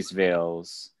maintain these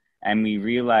veils, and we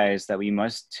realize that we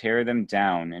must tear them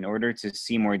down in order to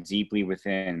see more deeply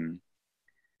within.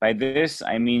 By this,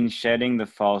 I mean shedding the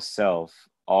false self,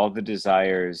 all the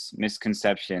desires,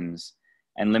 misconceptions,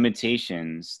 and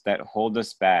limitations that hold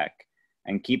us back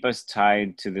and keep us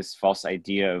tied to this false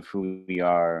idea of who we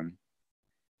are.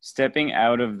 Stepping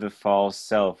out of the false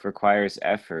self requires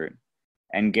effort,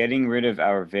 and getting rid of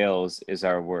our veils is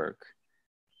our work.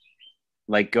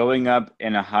 Like going up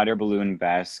in a hot air balloon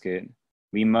basket,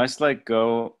 we must let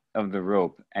go of the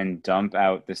rope and dump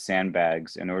out the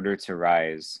sandbags in order to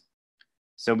rise.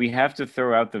 So we have to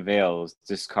throw out the veils,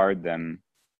 discard them.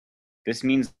 This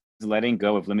means letting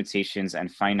go of limitations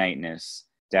and finiteness,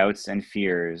 doubts and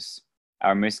fears,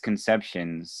 our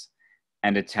misconceptions,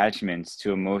 and attachments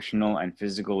to emotional and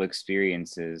physical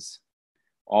experiences.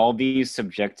 All these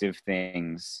subjective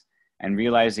things, and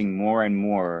realizing more and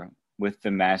more with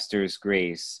the Master's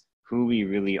grace who we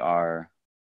really are.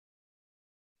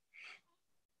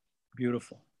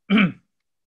 Beautiful.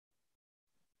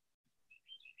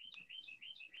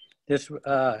 There's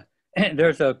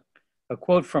a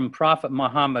quote from Prophet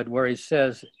Muhammad where he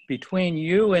says, between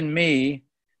you and me,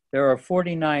 there are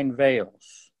 49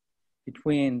 veils.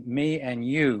 Between me and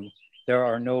you, there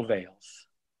are no veils.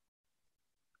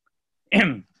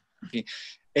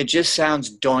 It just sounds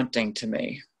daunting to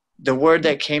me. The word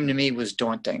that came to me was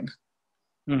daunting.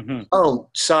 Mm-hmm. Oh,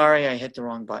 sorry, I hit the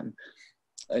wrong button.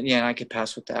 Yeah, I could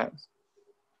pass with that.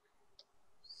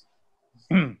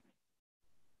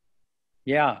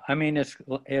 Yeah, I mean,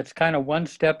 it's kind of one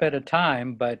step at a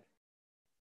time, but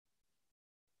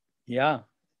yeah.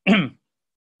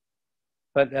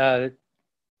 But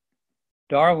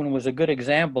Darwin was a good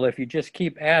example. If you just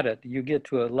keep at it, you get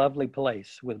to a lovely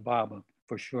place with Baba,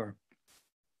 for sure.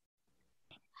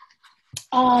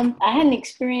 I had an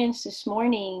experience this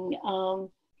morning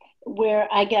where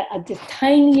I got the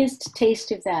tiniest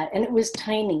taste of that, and it was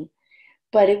tiny,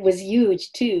 but it was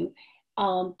huge too,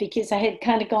 because I had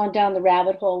kind of gone down the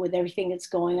rabbit hole with everything that's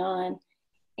going on.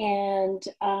 And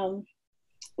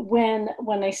when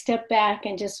I stepped back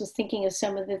and just was thinking of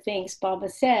some of the things Baba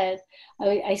said,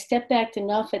 I stepped back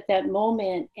enough at that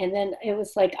moment, and then it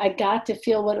was like I got to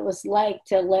feel what it was like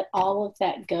to let all of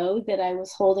that go that I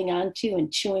was holding on to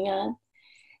and chewing on.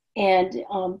 And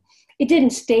it didn't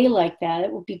stay like that.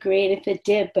 It would be great if it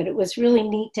did, but it was really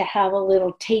neat to have a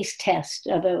little taste test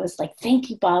of it. It was like, thank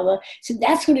you, Baba. So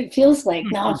that's what it feels like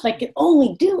now. If I could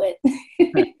only do it.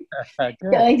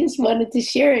 So I just wanted to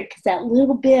share it because that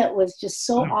little bit was just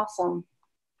so awesome.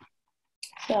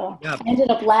 So I ended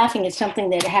up laughing at something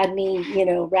that had me,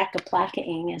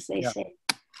 rack-a-placaing, as they say.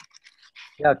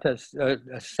 Yeah,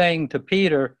 saying to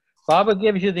Peter, Baba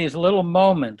gives you these little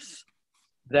moments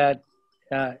that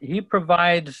he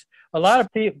provides. A lot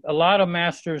of people, a lot of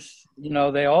masters,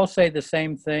 they all say the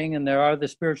same thing, and there are the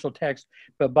spiritual texts,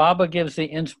 but Baba gives the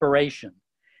inspiration.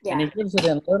 Yeah. And he gives it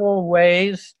in little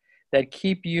ways that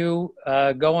keep you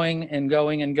going and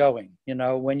going and going.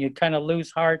 When you kind of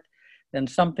lose heart, then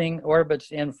something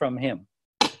orbits in from him.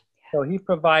 So he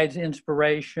provides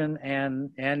inspiration and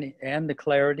the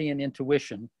clarity and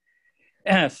intuition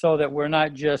so that we're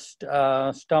not just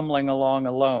stumbling along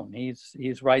alone.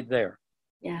 He's right there.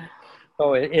 Yeah.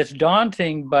 So it's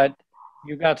daunting, but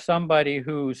you got somebody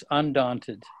who's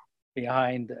undaunted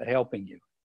behind helping you.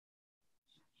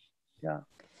 Yeah.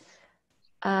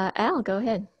 Al, go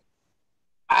ahead.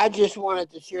 I just wanted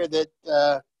to share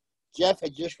that Jeff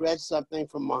had just read something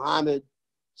from Muhammad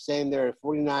saying there are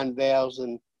 49 veils,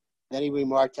 and then he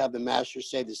remarked how the masters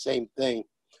say the same thing.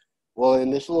 Well, in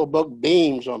this little book,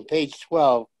 Beams, on page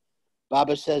 12,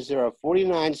 Baba says there are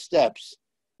 49 steps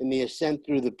in the ascent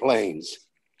through the plains.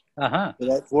 Uh-huh. So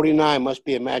that 49 must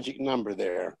be a magic number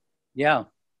there. Yeah,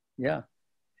 yeah.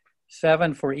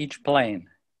 7 for each plane.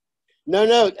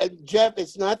 No, Jeff,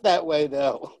 it's not that way,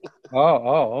 though.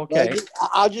 Oh, okay.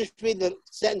 I'll just read the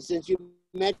sentence since you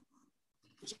mentioned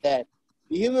that.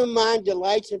 The human mind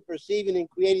delights in perceiving and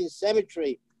creating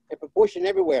symmetry and proportion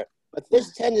everywhere, but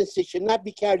this tendency should not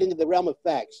be carried into the realm of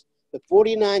facts. The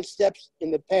 49 steps in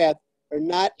the path are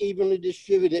not evenly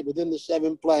distributed within the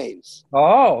 7 planes.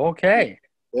 Oh, okay.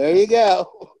 There you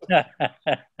go.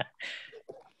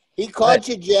 He caught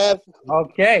you, Jeff.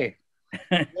 Okay.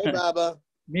 Hey, Baba.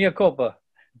 Mea culpa.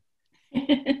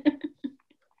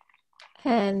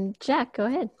 And Jack, go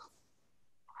ahead.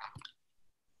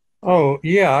 Oh,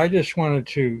 yeah, I just wanted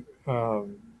to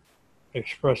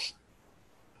express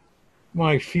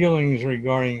my feelings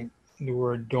regarding the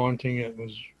word daunting. It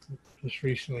was just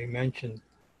recently mentioned,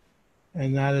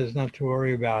 and that is not to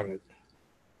worry about it.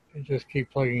 You just keep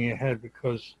plugging ahead,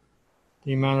 because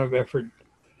the amount of effort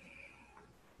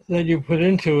that you put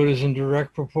into it is in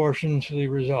direct proportion to the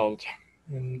result,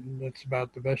 and that's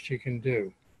about the best you can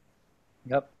do.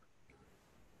 Yep.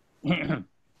 That's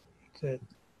it.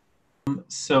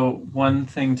 So one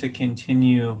thing to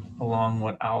continue along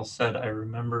what Al said, I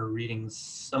remember reading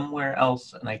somewhere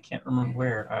else, and I can't remember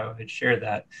where I had shared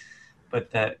that, but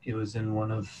that it was in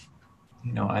one of,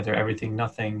 either Everything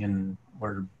Nothing and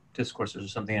or discourses or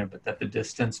something, but that the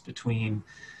distance between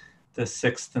the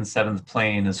 6th and 7th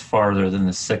plane is farther than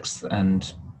the 6th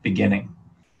and beginning.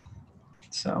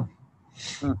 So.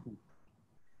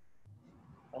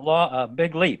 A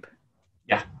big leap.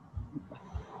 Yeah.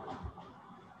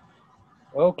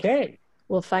 Okay.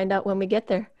 We'll find out when we get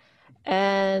there.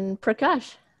 And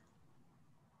Prakash.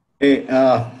 Hey,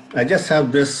 I just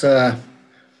have this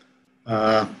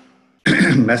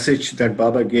message that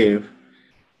Baba gave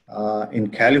in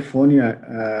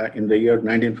California in the year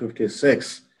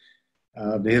 1956.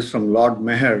 This is from Lord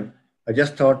Mayor. I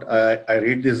just thought I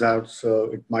read this out so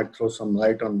it might throw some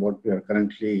light on what we are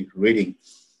currently reading.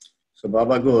 So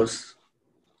Baba goes,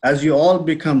 as you all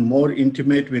become more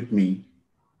intimate with me,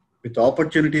 with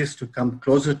opportunities to come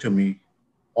closer to me,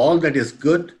 all that is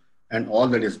good and all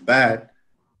that is bad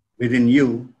within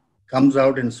you comes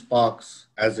out in sparks,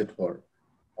 as it were.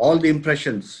 All the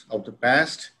impressions of the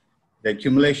past, the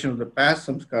accumulation of the past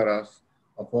samskaras,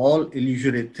 of all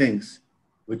illusory things,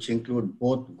 which include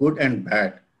both good and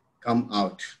bad, come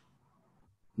out.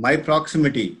 My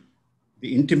proximity,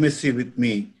 the intimacy with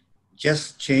me,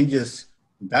 just changes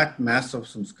that mass of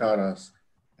samskaras,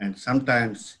 and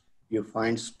sometimes you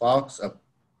find sparks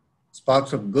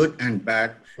of good and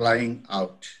bad flying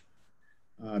out.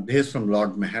 This is from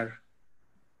Lord Meher,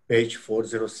 page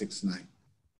 4069.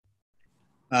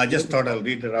 I just thought I'll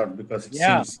read it out because it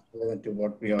seems relevant to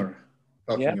what we are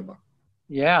talking about.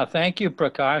 Yeah, thank you,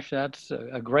 Prakash. That's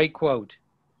a great quote.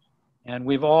 And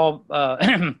we've all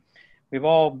we've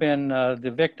all been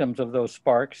the victims of those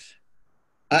sparks.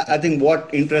 I think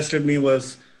what interested me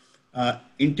was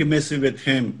intimacy with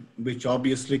him, which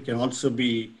obviously can also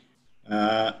be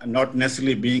not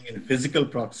necessarily being in physical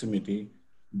proximity,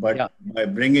 but by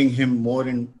bringing him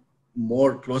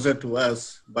more closer to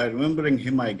us, by remembering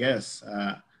him, I guess,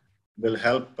 will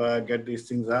help get these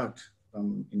things out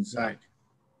from inside.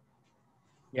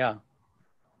 Yeah.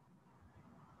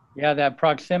 Yeah, that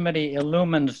proximity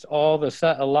illumines a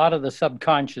lot of the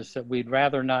subconscious that we'd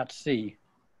rather not see,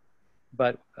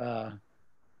 but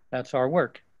that's our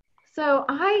work. So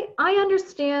I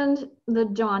understand the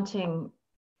daunting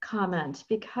comment,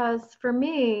 because for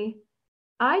me,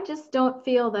 I just don't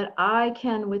feel that I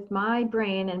can, with my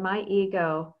brain and my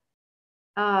ego,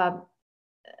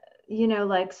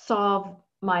 like solve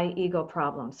my ego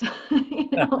problems.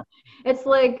 It's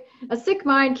like a sick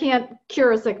mind can't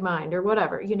cure a sick mind or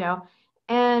whatever,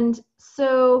 And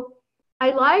so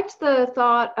I liked the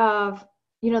thought of,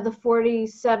 the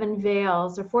 47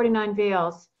 veils or 49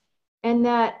 veils, and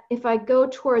that if I go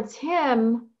towards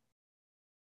him,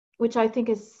 which I think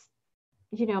is,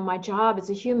 my job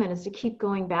as a human is to keep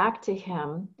going back to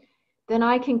him, then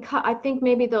I think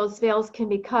maybe those veils can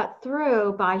be cut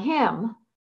through by him.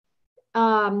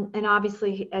 And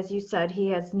obviously, as you said, he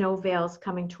has no veils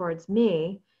coming towards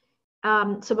me.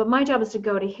 But my job is to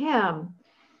go to him.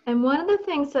 And one of the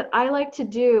things that I like to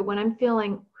do when I'm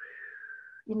feeling,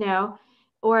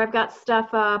 or I've got stuff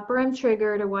up, or I'm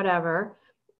triggered or whatever,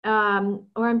 or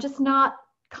I'm just not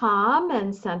calm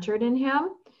and centered in him,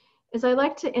 is I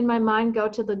like to, in my mind, go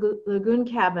to the lagoon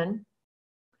cabin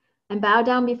and bow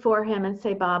down before him and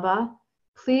say, Baba,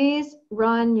 please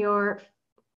run your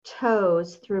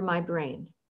toes through my brain.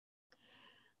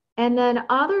 And then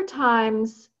other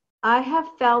times I have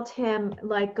felt him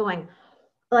like going,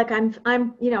 like I'm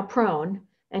prone,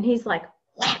 and he's like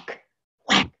whack,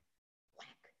 whack,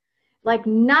 like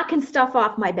knocking stuff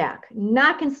off my back,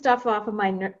 knocking stuff off of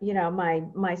my,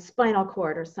 my spinal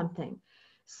cord or something.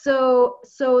 So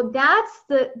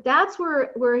that's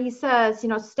where he says,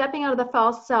 stepping out of the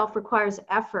false self requires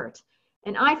effort.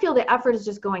 And I feel the effort is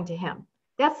just going to him.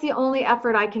 That's the only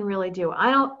effort I can really do.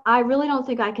 I really don't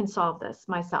think I can solve this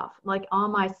myself. Like all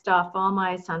my stuff, all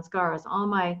my sanskaras, all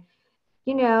my,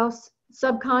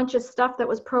 subconscious stuff that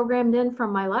was programmed in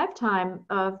from my lifetime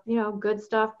of, good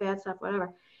stuff, bad stuff,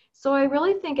 whatever. So I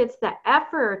really think it's the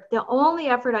effort. The only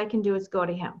effort I can do is go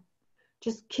to him.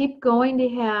 Just keep going to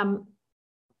him,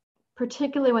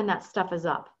 particularly when that stuff is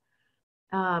up.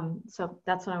 So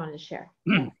that's what I wanted to share.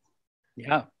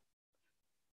 Yeah.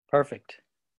 Perfect.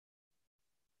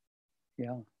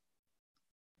 Yeah.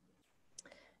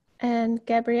 And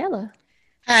Gabriella.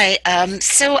 Hi.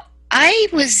 So I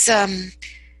was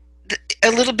a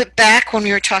little bit back when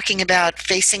we were talking about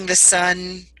facing the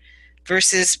sun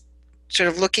versus sort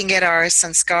of looking at our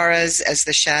sanskaras as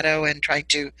the shadow and trying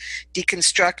to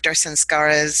deconstruct our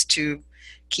sanskaras to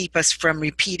keep us from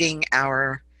repeating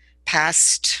our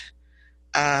past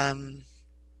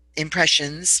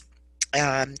impressions.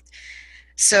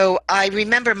 So I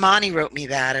remember Mani wrote me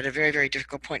that at a very, very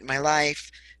difficult point in my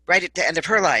life, right at the end of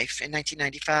her life in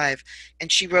 1995.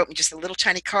 And she wrote me just a little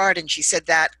tiny card, and she said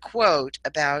that quote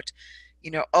about,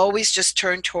 always just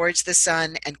turn towards the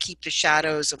sun and keep the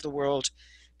shadows of the world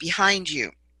behind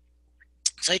you.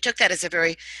 So I took that as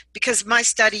because my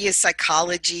study is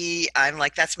psychology, I'm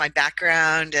like, that's my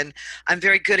background, and I'm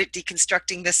very good at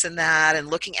deconstructing this and that and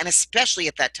looking, and especially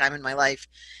at that time in my life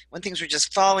when things were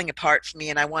just falling apart for me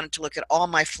and I wanted to look at all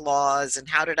my flaws and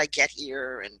how did I get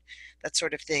here and that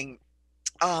sort of thing.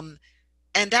 And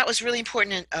that was really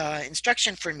important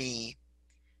instruction for me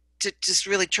to just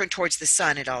really turn towards the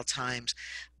sun at all times.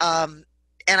 And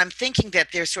I'm thinking that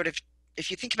there's sort of, if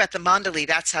you think about the Mandali,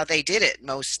 that's how they did it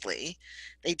mostly.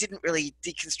 They didn't really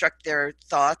deconstruct their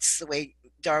thoughts the way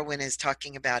Darwin is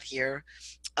talking about here.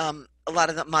 A lot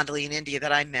of the Mandali in India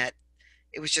that I met,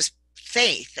 it was just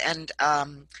faith. And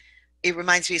it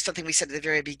reminds me of something we said at the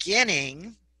very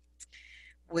beginning,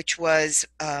 which was,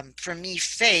 for me,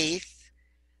 faith,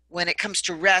 when it comes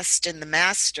to rest in the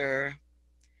master,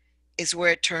 is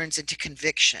where it turns into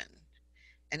conviction.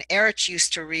 And Erich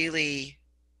used to really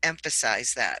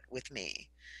emphasize that with me,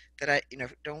 that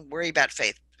don't worry about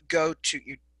faith,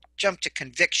 you jump to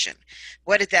conviction.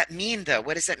 What did that mean though?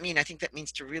 What does that mean? I think that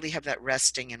means to really have that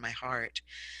resting in my heart.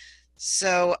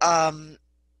 So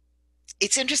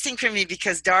it's interesting for me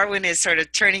because Darwin is sort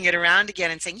of turning it around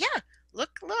again and saying, yeah,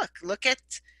 look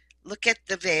at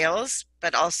the veils,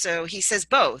 but also he says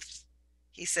both.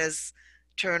 He says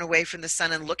turn away from the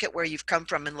sun and look at where you've come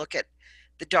from and look at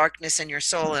the darkness in your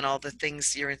soul and all the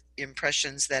things, your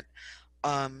impressions that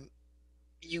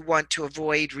you want to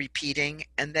avoid repeating.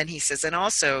 And then he says, and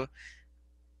also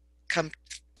come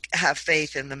have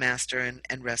faith in the master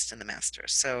and rest in the master.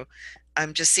 So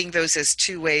I'm just seeing those as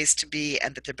two ways to be,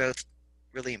 and that they're both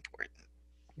really important.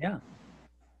 Yeah.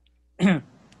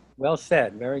 Well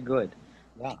said. Very good.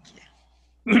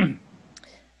 Yeah.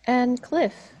 And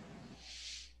Cliff.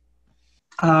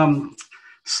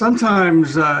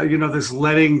 Sometimes, this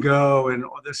letting go and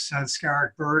this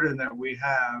sanskaric burden that we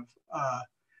have,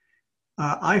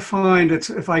 I find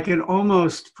if I can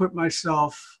almost put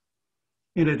myself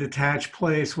in a detached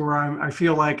place where I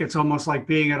feel like it's almost like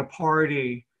being at a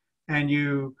party and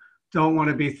you don't want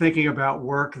to be thinking about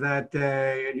work that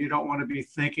day and you don't want to be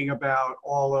thinking about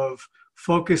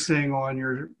focusing on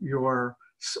your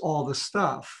all the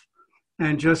stuff,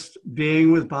 and just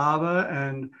being with Baba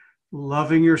and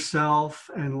loving yourself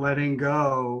and letting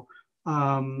go,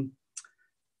 and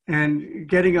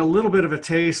getting a little bit of a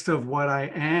taste of what I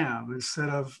am instead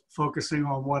of focusing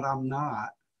on what I'm not.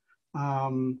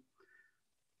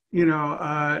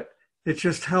 It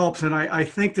just helps. And I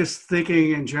think this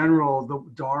thinking in general,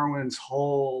 Darwin's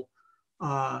whole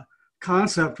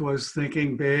concept was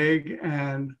thinking big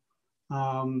and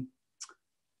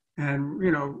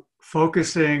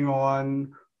focusing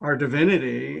on our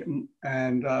divinity.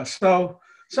 And so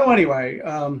anyway,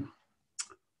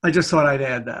 I just thought I'd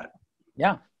add that.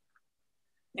 Yeah.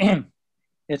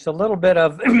 It's a little bit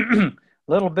of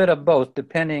both,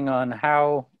 depending on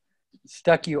how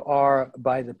stuck you are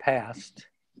by the past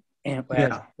and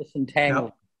Yeah.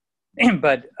 disentangled. Yep.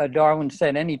 But Darwin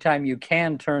said, anytime you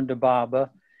can turn to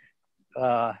Baba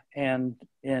and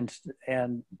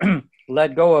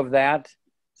let go of that,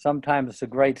 sometimes it's a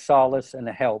great solace and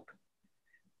a help.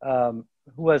 Who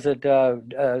was it?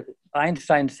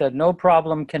 Einstein said, no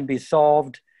problem can be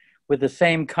solved with the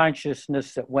same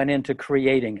consciousness that went into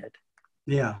creating it.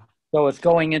 Yeah. So it's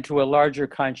going into a larger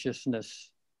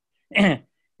consciousness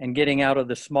and getting out of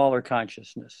the smaller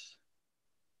consciousness.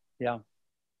 Yeah.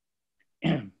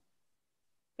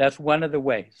 That's one of the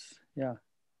ways. Yeah.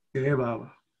 Yeah,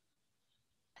 Baba.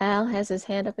 Al has his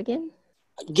hand up again.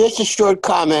 Just a short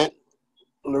comment.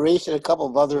 Larice and a couple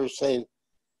of others saying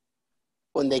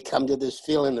when they come to this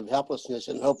feeling of helplessness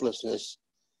and hopelessness,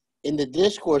 in the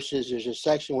discourses, there's a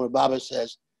section where Baba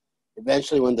says,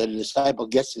 eventually when the disciple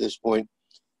gets to this point,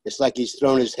 it's like he's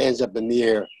thrown his hands up in the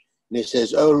air. And he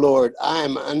says, oh Lord, I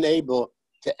am unable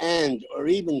to end or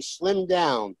even slim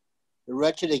down the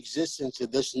wretched existence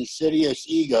of this insidious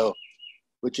ego,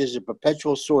 which is a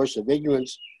perpetual source of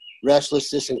ignorance,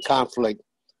 restlessness, and conflict.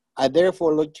 I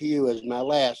therefore look to you as my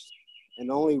last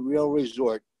and only real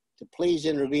resort to please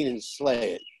intervene and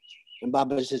slay it. And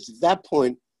Baba says, at that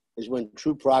point is when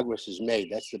true progress is made.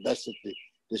 That's the best that the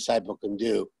disciple can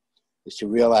do, is to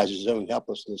realize his own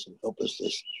helplessness and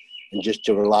hopelessness and just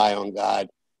to rely on God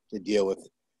to deal with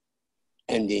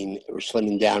ending or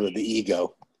slimming down of the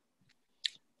ego.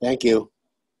 Thank you.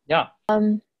 Yeah.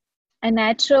 A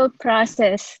natural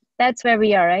process. That's where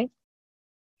we are, right?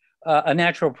 A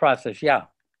natural process, yeah.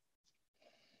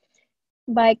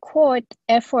 By quote,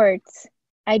 efforts,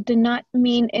 I do not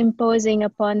mean imposing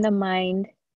upon the mind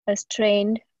a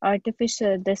strained,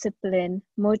 artificial discipline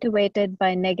motivated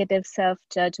by negative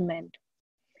self-judgment.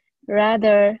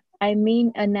 Rather, I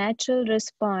mean a natural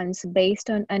response based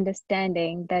on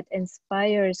understanding that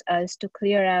inspires us to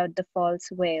clear out the false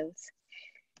veils,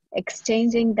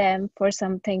 exchanging them for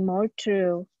something more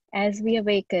true as we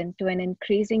awaken to an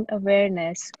increasing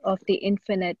awareness of the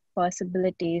infinite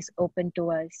possibilities open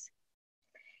to us.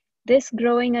 This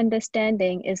growing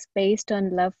understanding is based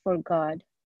on love for God,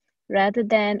 rather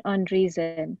than on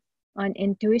reason, on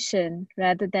intuition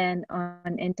rather than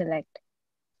on intellect.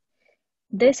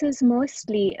 This is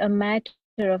mostly a matter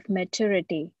of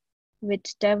maturity,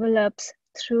 which develops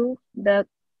through the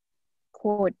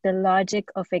quote, the logic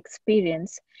of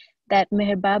experience that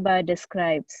Meher Baba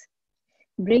describes,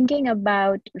 bringing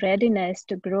about readiness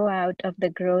to grow out of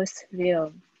the gross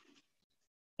realm.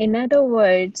 In other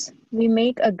words, we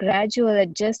make a gradual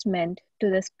adjustment to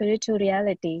the spiritual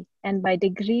reality and by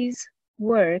degrees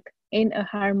work in a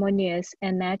harmonious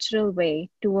and natural way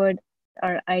toward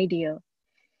our ideal,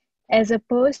 as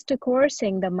opposed to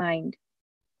coercing the mind.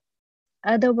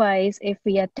 Otherwise, if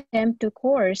we attempt to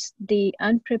coerce the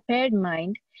unprepared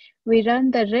mind, we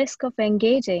run the risk of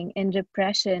engaging in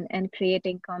repression and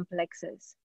creating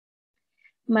complexes.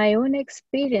 My own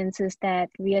experience is that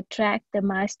we attract the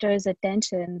Master's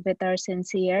attention with our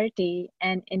sincerity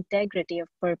and integrity of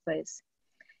purpose.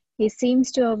 He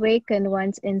seems to awaken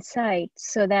one's insight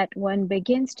so that one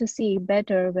begins to see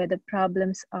better where the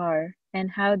problems are and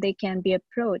how they can be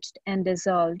approached and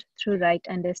dissolved through right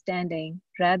understanding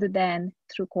rather than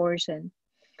through coercion.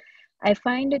 I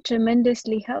find it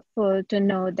tremendously helpful to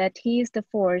know that he is the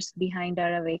force behind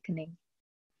our awakening.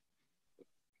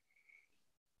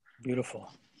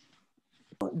 Beautiful.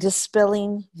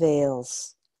 Dispelling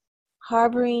veils,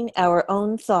 harboring our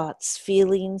own thoughts,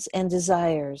 feelings, and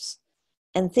desires,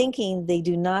 and thinking they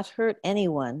do not hurt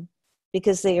anyone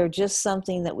because they are just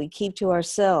something that we keep to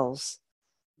ourselves.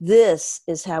 This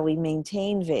is how we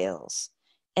maintain veils,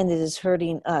 and it is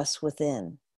hurting us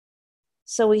within.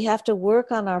 So we have to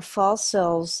work on our false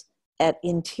selves at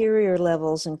interior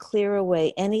levels and clear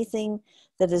away anything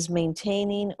that is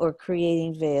maintaining or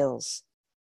creating veils.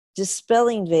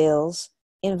 Dispelling veils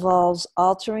involves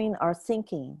altering our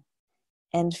thinking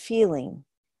and feeling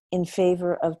in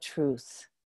favor of truth.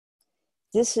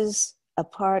 This is a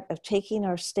part of taking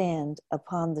our stand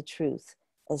upon the truth,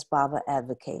 as Baba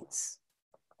advocates.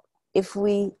 If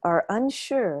we are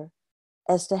unsure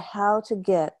as to how to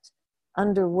get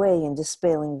underway in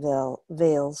dispelling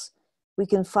veils, we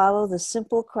can follow the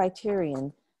simple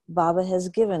criterion Baba has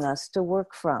given us to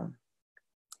work from.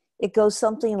 It goes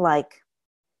something like,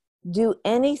 do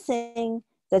anything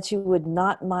that you would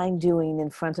not mind doing in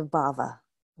front of Baba.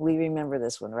 We remember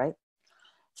this one, right?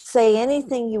 Say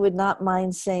anything you would not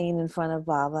mind saying in front of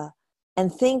Baba.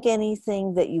 and think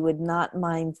anything that you would not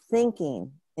mind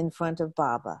thinking in front of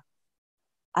Baba.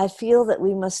 I feel that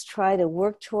we must try to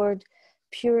work toward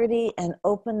purity and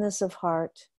openness of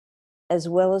heart, as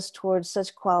well as towards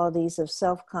such qualities of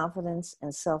self-confidence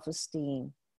and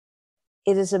self-esteem.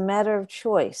 It is a matter of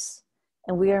choice,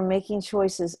 and we are making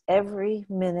choices every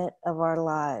minute of our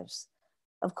lives.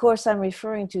 Of course, I'm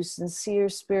referring to sincere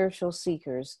spiritual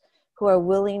seekers who are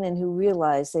willing and who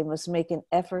realize they must make an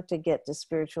effort to get to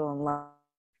spiritual enlightenment.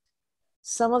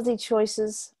 Some of the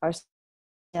choices are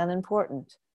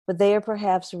unimportant, but they are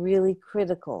perhaps really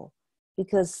critical,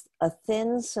 because a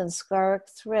thin sanskaric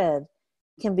thread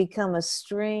can become a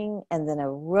string and then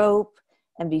a rope,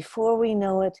 and before we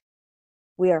know it,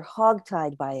 we are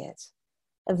hogtied by it.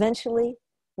 Eventually,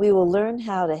 we will learn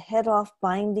how to head off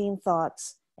binding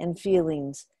thoughts and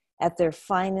feelings at their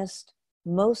finest,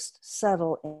 most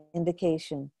subtle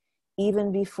indication,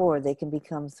 even before they can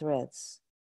become threads.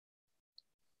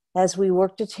 As we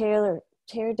work to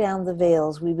tear down the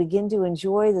veils, we begin to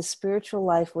enjoy the spiritual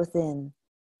life within,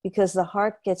 because the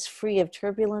heart gets free of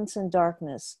turbulence and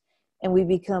darkness, and we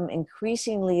become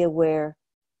increasingly aware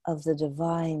of the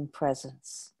divine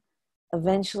presence.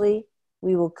 Eventually,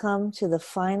 we will come to the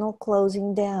final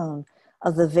closing down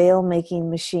of the veil-making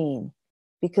machine,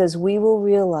 because we will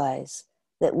realize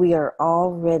that we are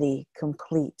already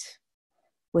complete.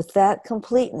 With that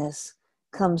completeness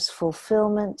comes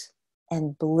fulfillment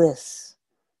and bliss.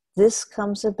 This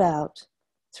comes about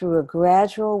through a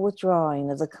gradual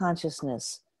withdrawing of the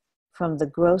consciousness from the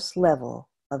gross level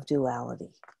of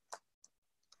duality.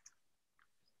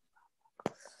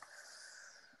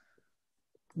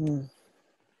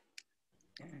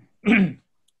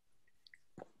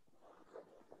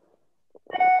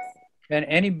 Can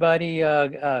anybody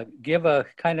give a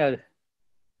kind of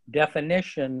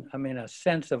definition, a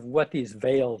sense of what these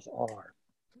veils are?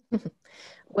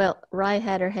 Well, Rai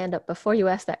had her hand up before you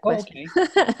asked that question.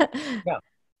 Okay. Yeah.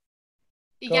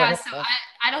 Yeah, so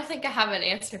I don't think I have an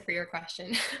answer for your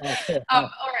question. Or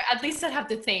at least I'd have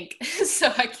to think,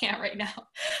 so I can't right now.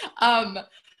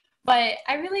 But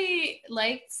I really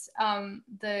liked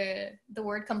the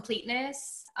word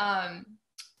completeness.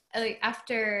 Like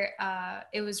after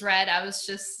it was read, I was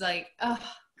just like, oh,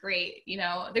 great,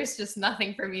 there's just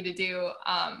nothing for me to do.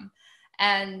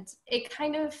 And it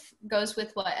kind of goes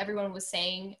with what everyone was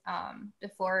saying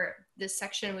before this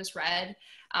section was read.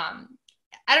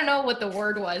 I don't know what the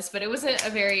word was, but it wasn't a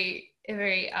very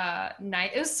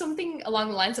nice, it was something along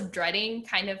the lines of dreading,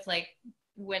 kind of like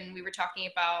when we were talking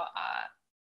about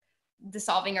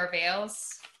dissolving our veils.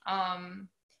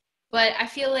 But I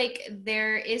feel like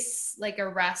there is like a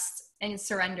rest and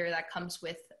surrender that comes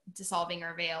with dissolving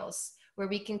our veils, where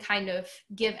we can kind of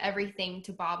give everything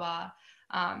to Baba.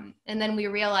 And then we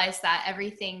realize that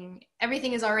everything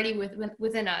is already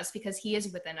within us, because he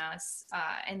is within us.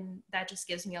 And that just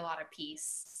gives me a lot of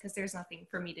peace, because there's nothing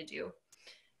for me to do.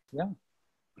 Yeah.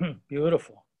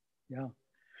 Beautiful. Yeah.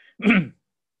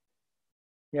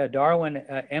 Yeah, Darwin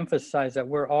emphasized that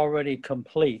we're already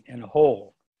complete and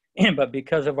whole. But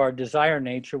because of our desire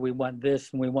nature, we want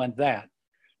this and we want that.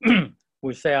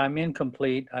 We say, I'm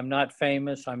incomplete, I'm not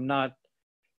famous, I'm not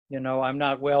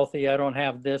wealthy, I don't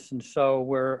have this. And so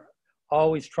we're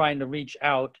always trying to reach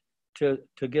out to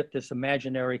get this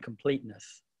imaginary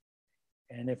completeness.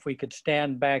 And if we could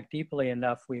stand back deeply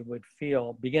enough, we would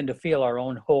begin to feel our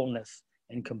own wholeness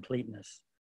and completeness.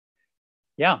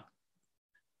 Yeah.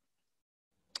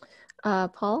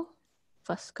 Paul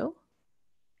Fusco.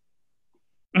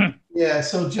 Yeah,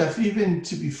 so Jeff, even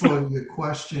before your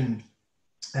question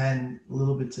and a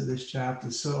little bit to this chapter,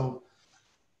 so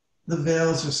the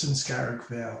veils are sanskaric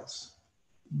veils.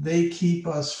 They keep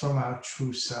us from our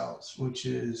true selves, which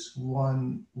is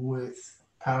one with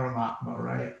Paramatma,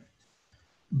 right?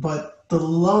 But the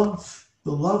love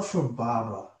for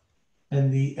Baba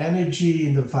and the energy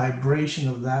and the vibration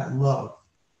of that love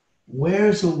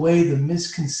wears away the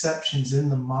misconceptions in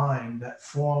the mind that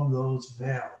form those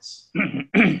veils.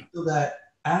 So that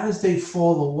as they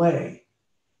fall away,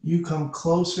 you come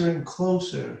closer and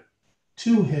closer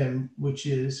to him, which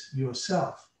is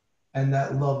yourself. And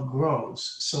that love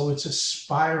grows. So it's a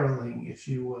spiraling, if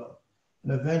you will,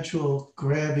 an eventual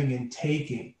grabbing and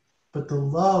taking. But the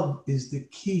love is the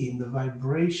key, and the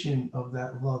vibration of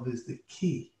that love is the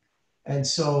key. And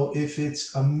so if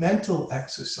it's a mental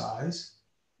exercise,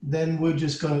 then we're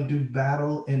just going to do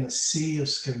battle in a sea of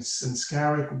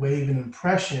sanskaric wave and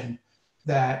impression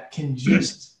that can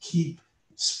just keep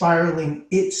spiraling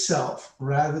itself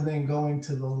rather than going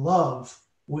to the love,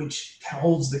 which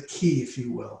holds the key, if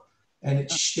you will. And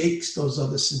it shakes those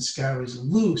other sanskaras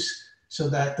loose so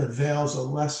that the veils are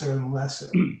lesser and lesser.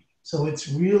 So it's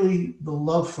really the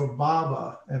love for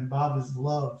Baba and Baba's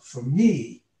love for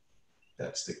me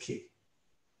that's the key.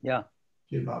 Yeah.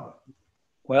 Jai Baba.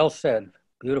 Well said.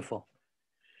 Beautiful.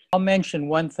 I'll mention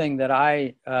one thing that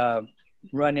I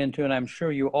run into, and I'm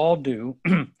sure you all do.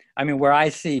 I mean, where I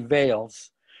see veils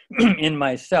in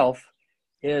myself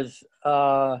is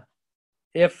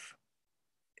if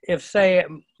say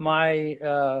my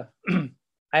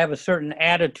I have a certain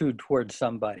attitude towards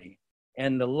somebody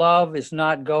and the love is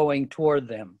not going toward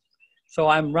them. So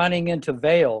I'm running into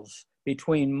veils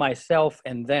between myself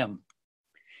and them.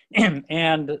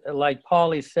 And like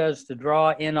Paulie says, to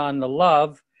draw in on the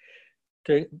love,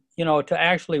 to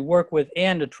actually work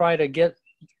within to try to get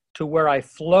to where I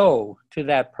flow to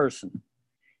that person.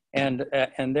 And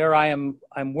there I'm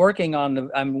working on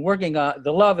the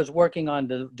love is working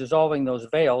on dissolving those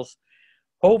veils,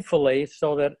 hopefully,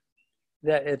 so that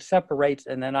it separates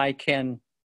and then I can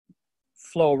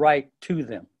flow right to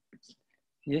them.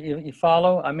 You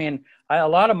follow? I mean, a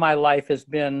lot of my life has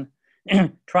been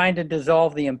trying to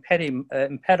dissolve the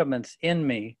impediments in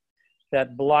me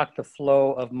that block the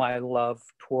flow of my love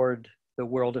toward the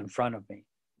world in front of me.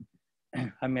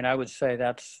 I mean, I would say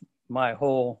that's my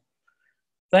whole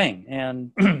thing.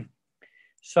 And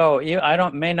so I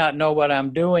may not know what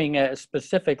I'm doing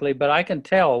specifically, but I can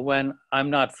tell when I'm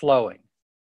not flowing.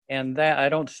 And that I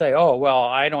don't say, oh, well,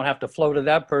 I don't have to flow to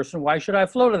that person. Why should I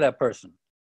flow to that person?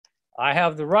 I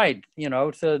have the right,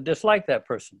 to dislike that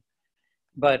person.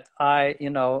 But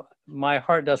my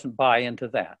heart doesn't buy into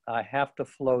that. I have to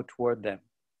flow toward them.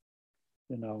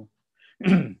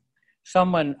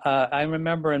 Someone, I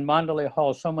remember in Mandalay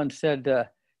Hall, someone said,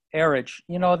 Erich,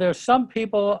 there's some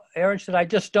people, Erich, that I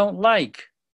just don't like.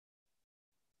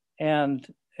 And,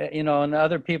 and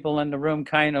other people in the room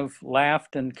kind of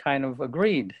laughed and kind of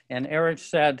agreed. And Erich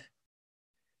said,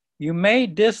 you may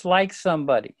dislike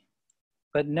somebody,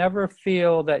 but never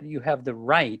feel that you have the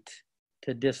right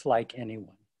to dislike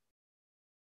anyone.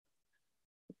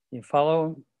 You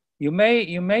follow? You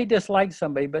may dislike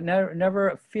somebody, but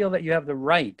never feel that you have the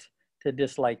right to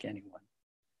dislike anyone.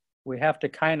 We have to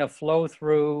kind of flow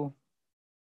through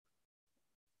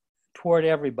toward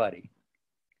everybody.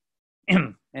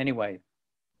 Anyway,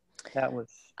 that was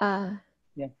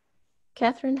yeah.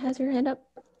 Catherine has her hand up.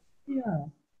 Yeah.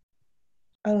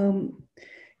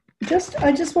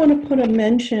 I just want to put a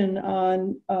mention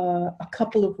on a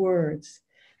couple of words.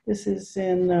 This is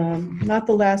in not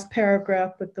the last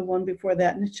paragraph, but the one before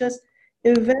that. And it's just,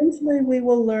 eventually we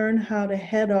will learn how to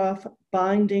head off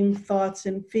binding thoughts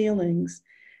and feelings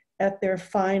at their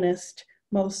finest,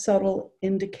 most subtle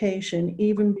indication,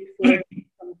 even before they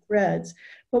become threads.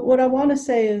 But what I want to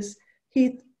say is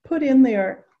he put in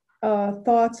there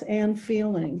thoughts and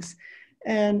feelings.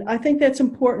 And I think that's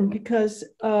important because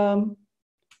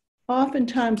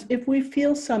oftentimes, if we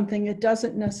feel something, it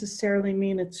doesn't necessarily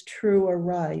mean it's true or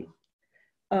right.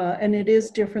 And it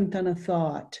is different than a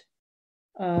thought.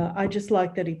 I just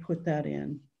like that he put that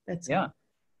in. That's yeah. it.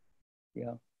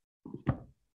 Yeah.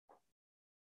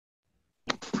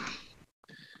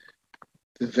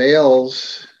 The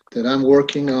veils that I'm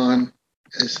working on,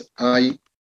 as I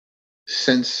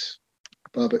sense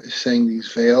Baba is saying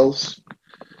these veils,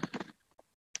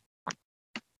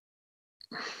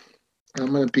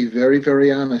 I'm going to be very,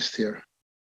 very honest here.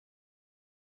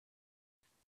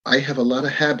 I have a lot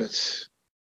of habits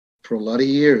for a lot of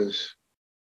years,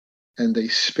 and they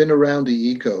spin around the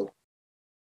ego.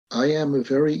 I am a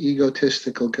very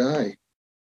egotistical guy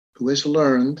who has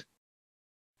learned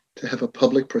to have a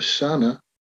public persona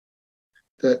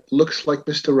that looks like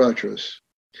Mr. Rogers.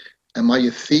 Am I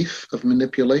a thief of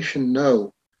manipulation?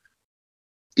 No.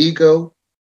 Ego,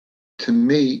 to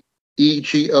me,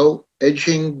 EGO,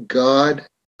 edging God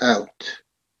out.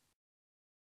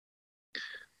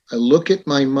 I look at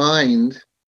my mind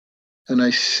and I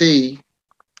see,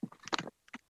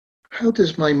 how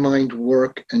does my mind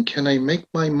work, and can I make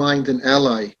my mind an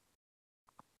ally?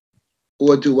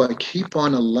 Or do I keep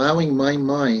on allowing my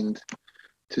mind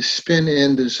to spin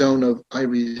in the zone of, I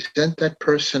resent that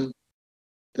person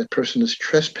has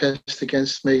trespassed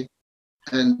against me,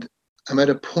 and I'm at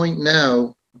a point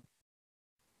now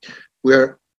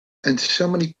where, and so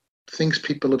many things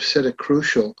people have said are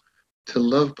crucial, to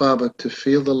love Baba, to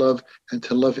feel the love, and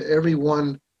to love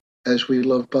everyone as we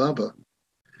love Baba.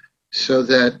 So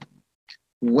that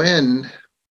when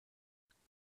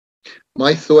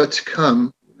my thoughts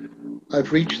come,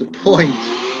 I've reached the point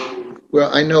where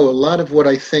I know a lot of what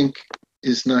I think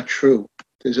is not true.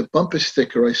 There's a bumper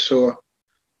sticker I saw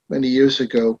many years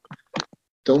ago,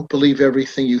 don't believe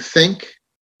everything you think.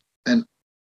 And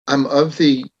I'm of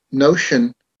the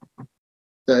notion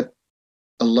that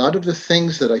a lot of the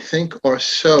things that I think are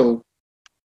so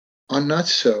are not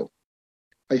so.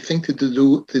 I think that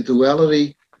the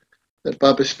duality that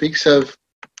Baba speaks of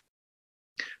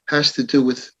has to do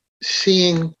with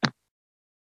seeing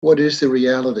what is the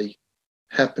reality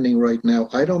happening right now.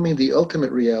 I don't mean the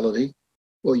ultimate reality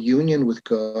or union with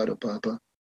God or Baba.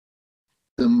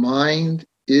 The mind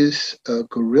is a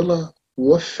guerrilla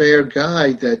warfare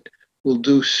guy that will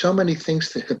do so many things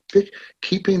to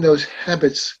keeping those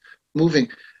habits moving.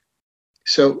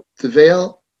 So the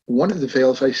veil, one of the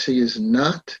veils I see is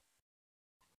not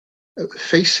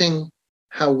facing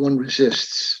how one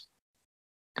resists.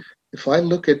 If I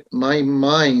look at my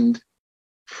mind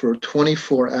for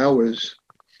 24 hours,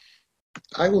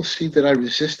 I will see that I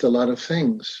resist a lot of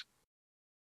things.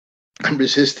 I'm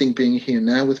resisting being here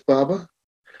now with Baba.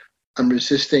 I'm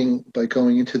resisting by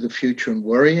going into the future and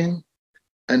worrying.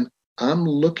 And I'm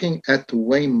looking at the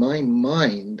way my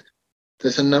mind,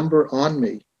 there's a number on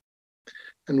me.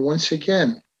 And once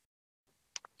again,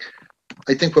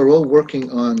 I think we're all working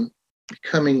on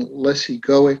becoming less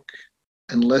egoic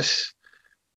and less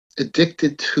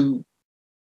addicted to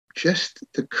just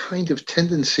the kind of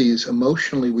tendencies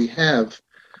emotionally we have.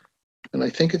 And I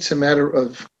think it's a matter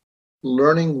of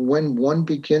learning when one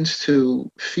begins to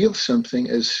feel something,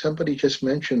 as somebody just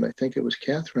mentioned, I think it was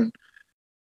Catherine,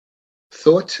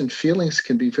 thoughts and feelings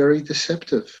can be very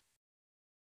deceptive.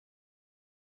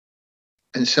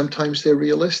 And sometimes they're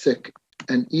realistic.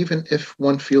 And even if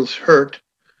one feels hurt,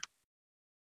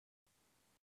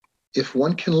 if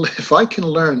I can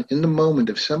learn in the moment,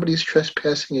 if somebody's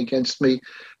trespassing against me,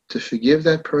 to forgive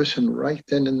that person right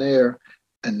then and there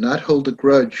and not hold a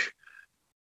grudge,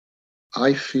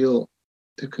 I feel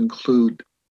to conclude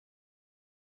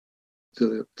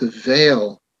the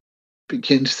veil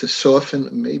begins to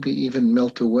soften, maybe even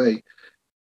melt away.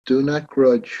 Do not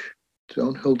grudge.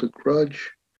 Don't hold a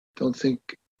grudge. Don't think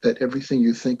that everything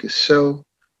you think is so.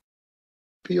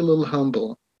 Be a little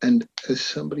humble. And as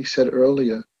somebody said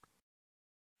earlier,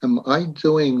 am I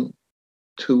doing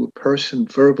to a person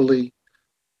verbally,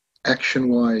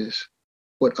 action-wise,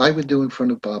 what I would do in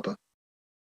front of Baba?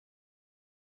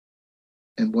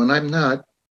 And when I'm not,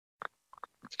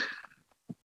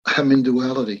 I'm in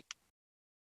duality.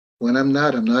 When I'm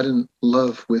not in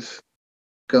love with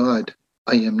God.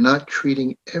 I am not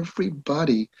treating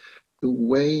everybody the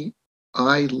way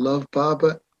I love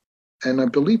Baba. And I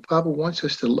believe Baba wants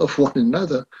us to love one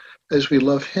another as we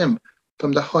love him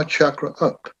from the heart chakra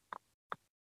up,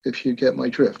 if you get my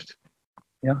drift.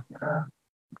 Yeah.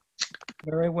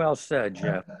 Very well said,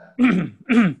 Jeff.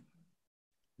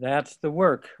 That's the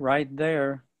work right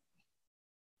there.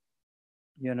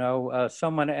 You know,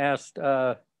 someone asked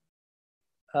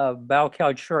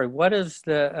Balkalchuri, what is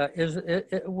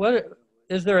the what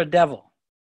is there a devil?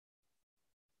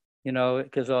 You know,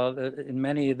 because in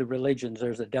many of the religions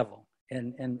there's a devil,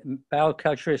 and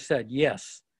Balkalchuri said,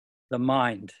 yes, the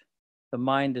mind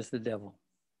is the devil.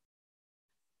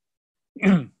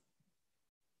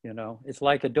 You know, it's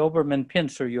like a Doberman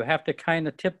pincer. You have to kind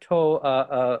of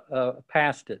tiptoe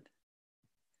past it.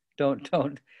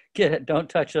 Don't get it. Don't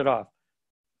touch it off.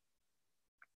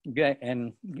 Okay,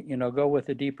 and you know, go with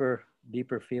the deeper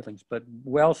feelings. But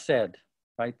well said,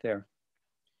 right there.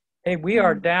 Hey, we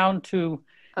are down to.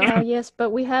 Yes,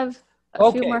 but we have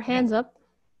a few more hands up.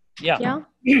 Yeah.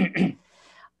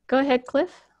 Go ahead,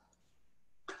 Cliff.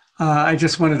 I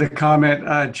just wanted to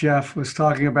comment. Jeff was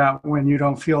talking about when you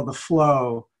don't feel the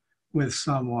flow with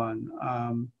someone,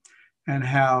 and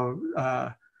how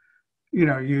you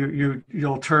know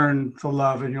you'll turn the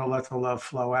love and you'll let the love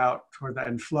flow out toward that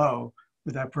and flow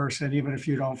with that person, even if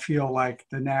you don't feel like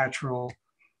the natural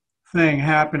thing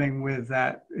happening with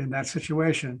that in that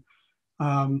situation.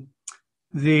 The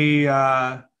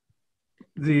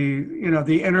you know,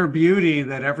 the inner beauty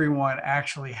that everyone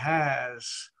actually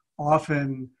has,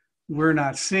 often we're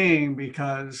not seeing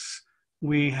because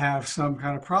we have some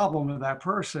kind of problem with that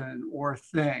person or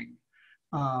thing.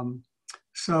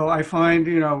 So I find,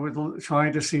 you know, with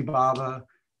trying to see Baba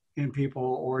in people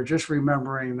or just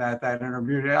remembering that inner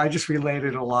beauty, I just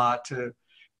related a lot to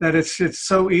that. It's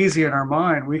so easy in our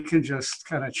mind. We can just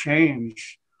kind of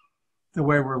change the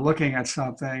way we're looking at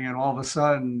something, and all of a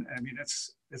sudden, I mean,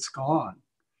 it's gone.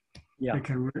 Yeah. It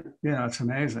can, you know, it's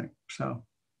amazing. So,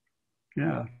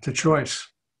 yeah, it's a choice.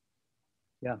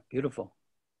 Yeah, beautiful.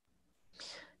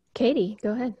 Katie,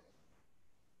 go ahead.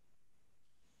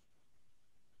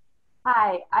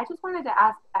 Hi, I just wanted to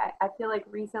ask, I feel like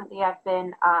recently I've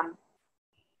been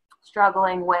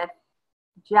struggling with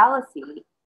jealousy,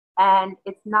 and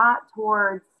it's not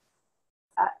towards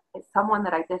someone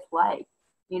that I dislike,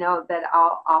 you know, that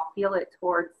I'll feel it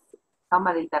towards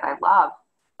somebody that I love.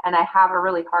 and I have a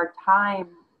really hard time.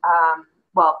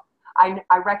 Well, I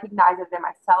recognize it in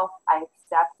myself. I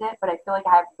accept it, but I feel like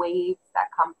I have waves that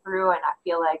come through, and I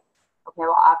feel like, okay,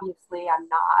 well, obviously I'm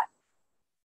not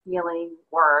feeling,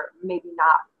 or maybe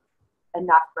not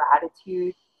enough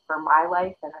gratitude for my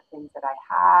life and the things that I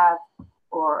have,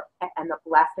 and the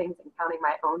blessings, and counting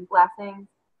my own blessings.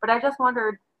 But I just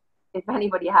wondered if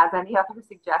anybody has any other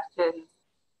suggestions,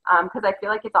 because I feel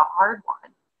like it's a hard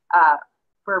one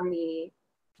for me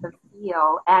to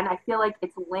feel, and I feel like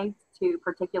it's linked to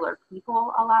particular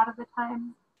people a lot of the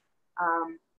time.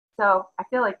 So I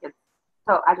feel like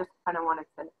so I just kind of wanted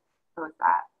to pose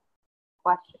that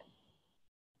question.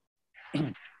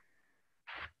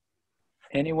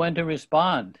 Anyone to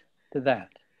respond to that?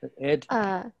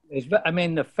 I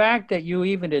mean, the fact that you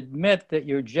even admit that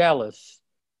you're jealous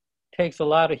takes a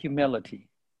lot of humility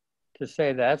to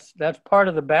say that's part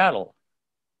of the battle.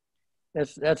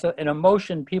 That's an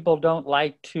emotion people don't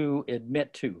like to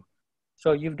admit to.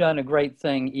 So you've done a great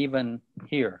thing even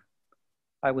here,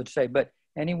 I would say. But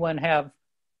anyone have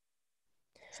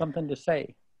something to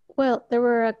say? Well, there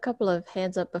were a couple of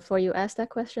hands up before you asked that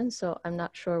question, so I'm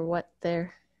not sure what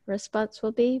their response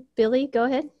will be. Billy, go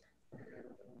ahead.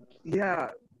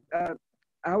 Yeah,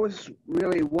 I was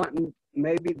really wanting,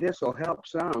 maybe this will help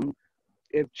some,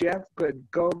 if Jeff could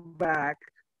go back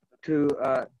to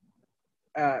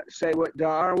say what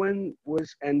Darwin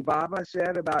and Baba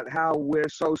said about how we're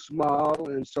so small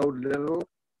and so little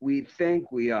we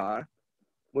think we are,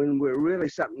 when we're really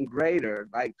something greater,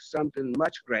 like something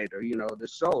much greater, the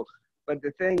soul. But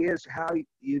the thing is how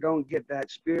you don't get that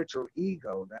spiritual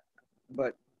ego.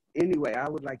 But anyway, I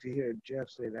would like to hear Jeff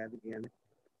say that again, if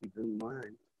you don't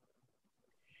mind.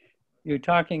 You're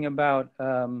talking about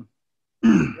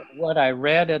what I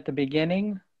read at the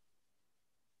beginning?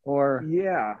 Or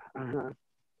yeah,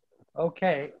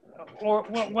 okay, or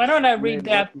why don't I read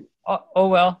that? Oh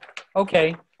well,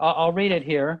 okay, I'll read it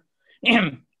here.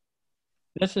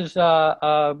 This is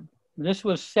this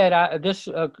was said. This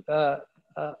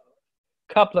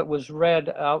couplet was read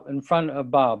out in front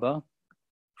of Baba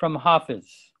from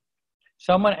Hafiz.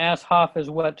 Someone asked Hafiz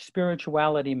what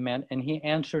spirituality meant, and he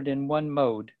answered in one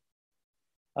mode: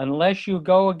 unless you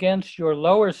go against your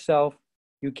lower self,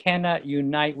 you cannot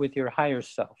unite with your higher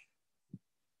self.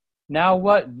 Now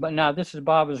this is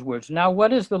Baba's words. Now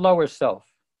what is the lower self?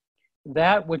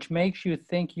 That which makes you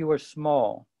think you are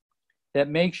small, that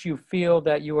makes you feel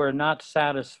that you are not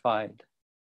satisfied,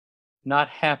 not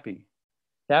happy,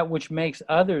 that which makes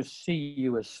others see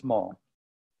you as small.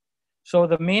 So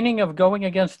the meaning of going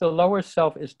against the lower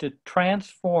self is to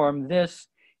transform this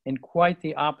in quite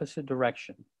the opposite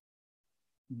direction.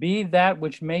 Be that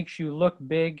which makes you look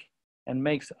big and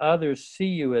makes others see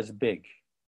you as big.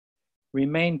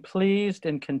 Remain pleased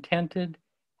and contented,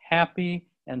 happy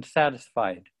and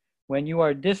satisfied. When you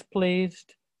are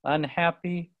displeased,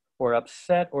 unhappy, or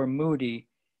upset or moody,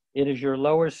 it is your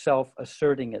lower self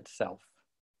asserting itself.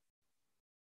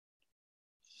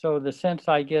 So the sense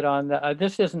I get on that,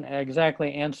 this isn't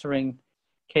exactly answering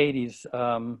Katie's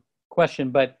question,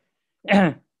 but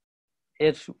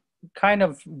it's kind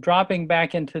of dropping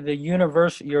back into the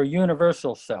your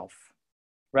universal self,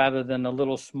 rather than a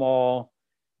little small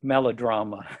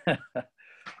melodrama.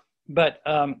 But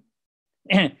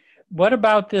what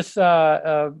about this,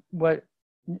 what,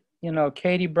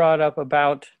 Katie brought up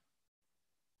about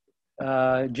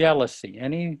jealousy?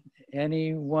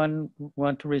 Anyone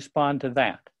want to respond to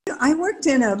that? I worked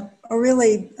in a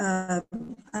really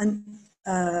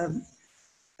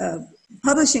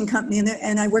publishing company,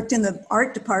 and I worked in the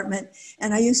art department,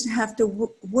 and I used to have to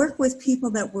work with people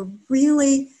that were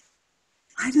really,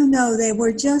 I don't know, they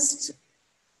were just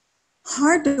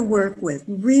hard to work with,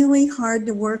 really hard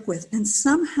to work with, and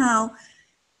somehow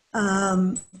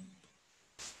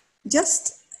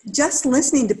just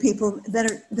listening to people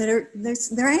they're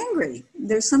angry.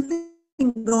 There's something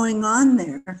going on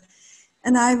there,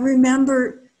 and I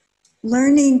remember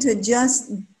learning to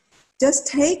just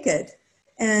take it,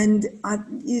 and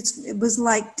it was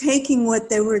like taking what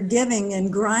they were giving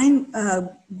and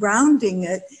grounding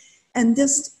it, and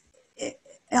just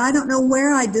I don't know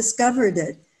where I discovered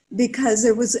it, because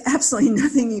there was absolutely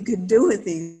nothing you could do with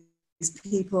these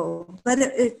people, but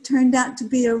it turned out to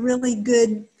be a really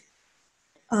good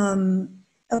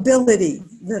ability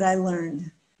that I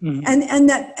learned. Mm-hmm.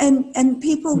 and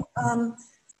people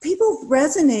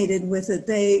resonated with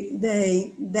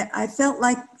it. I felt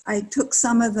like I took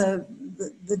some of the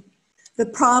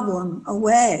problem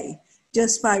away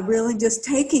just by really just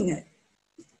taking it,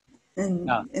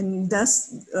 and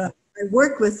thus I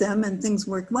worked with them and things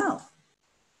worked well.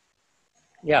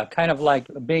 Yeah, kind of like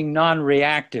being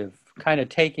non-reactive, kind of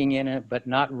taking in it, but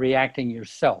not reacting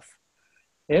yourself.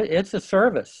 It's a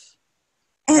service.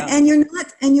 And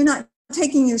you're not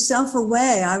taking yourself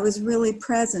away. I was really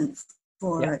present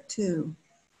for it too.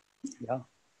 Yeah.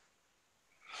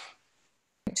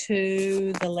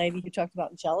 To the lady who talked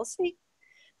about jealousy.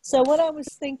 So what I was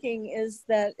thinking is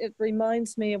that it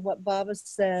reminds me of what Baba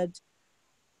said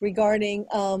regarding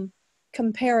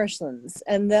comparisons,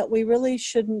 and that we really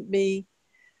shouldn't be,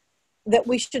 that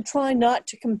we should try not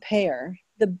to compare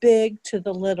the big to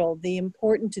the little, the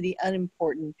important to the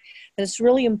unimportant. And it's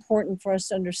really important for us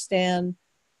to understand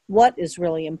what is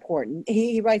really important.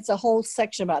 He writes a whole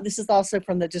section about, this is also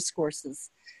from the discourses.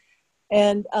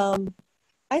 And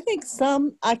I think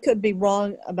I could be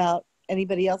wrong about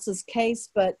anybody else's case,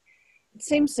 but it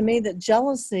seems to me that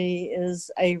jealousy is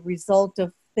a result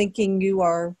of thinking you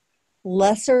are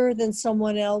lesser than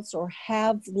someone else or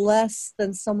have less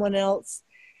than someone else,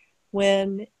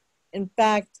 when in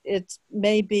fact it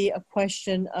may be a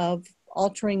question of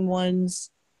altering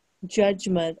one's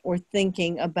judgment or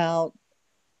thinking about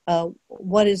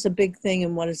what is a big thing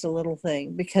and what is a little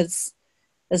thing. Because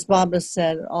as Bob has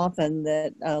said often,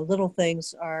 that little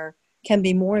things can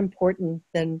be more important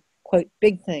than, quote,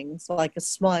 big things, like a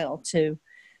smile to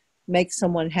make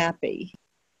someone happy.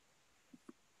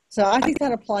 So I think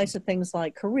that applies to things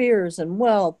like careers and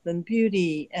wealth and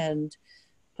beauty and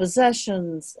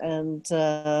possessions and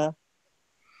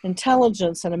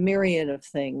intelligence and a myriad of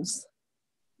things.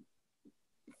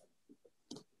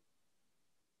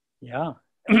 Yeah.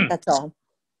 That's all.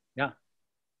 Yeah.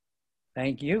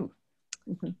 Thank you.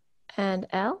 Mm-hmm. And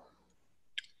Al?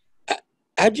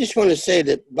 I just want to say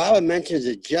that Baba mentions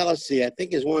that jealousy, I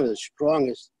think, is one of the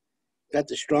strongest, not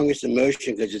the strongest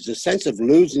emotion, because it's a sense of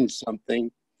losing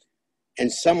something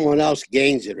and someone else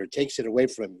gains it or takes it away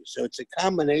from you. So it's a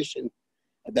combination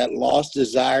of that lost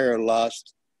desire or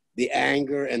lust, the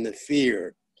anger and the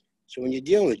fear. So when you're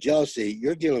dealing with jealousy,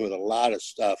 you're dealing with a lot of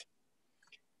stuff.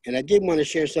 And I did want to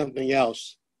share something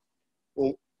else.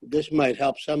 Well, this might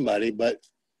help somebody, but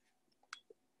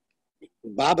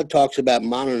Baba talks about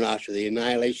Mananash, or the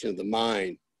annihilation of the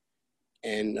mind.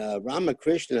 And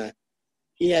Ramakrishna,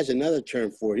 he has another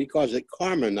term for it. He calls it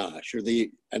Karmanash, or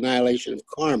the annihilation of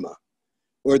karma,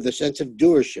 or the sense of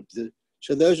doership.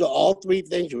 So those are all three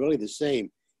things are really the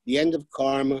same. The end of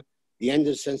karma, the end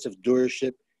of sense of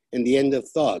doership, and the end of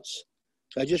thoughts.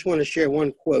 So I just want to share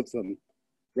one quote from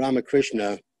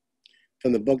Ramakrishna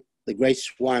from the book, The Great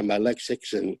Swine by Lex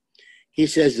Sixon. He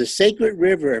says, the sacred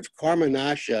river of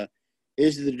Karmanasha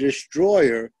is the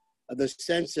destroyer of the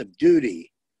sense of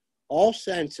duty, all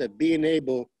sense of being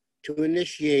able to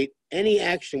initiate any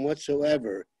action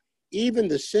whatsoever. Even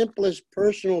the simplest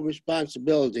personal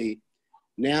responsibility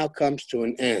now comes to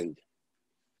an end.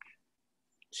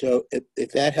 So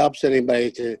if that helps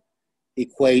anybody to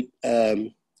equate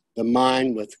the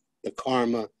mind with the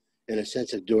karma and a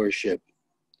sense of doership,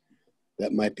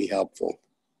 that might be helpful.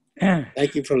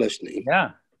 Thank you for listening.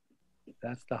 Yeah,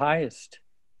 that's the highest.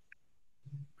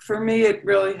 For me, it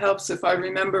really helps if I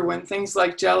remember when things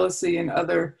like jealousy and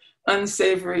other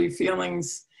unsavory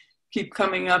feelings keep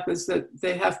coming up, is that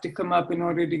they have to come up in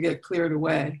order to get cleared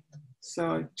away.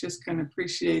 So I just can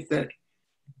appreciate that,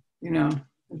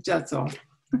 that's all.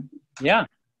 Yeah.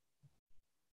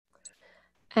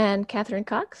 And Catherine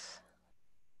Cox?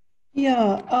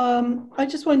 Yeah, I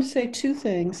just wanted to say two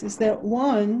things. Is that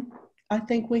one, I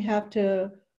think we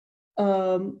often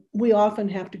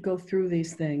have to go through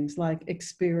these things, like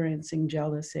experiencing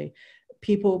jealousy.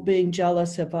 People being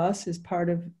jealous of us is part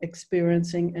of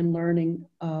experiencing and learning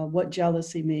what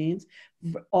jealousy means.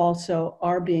 Also,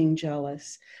 our being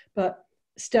jealous. But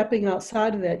stepping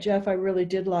outside of that, Jeff, I really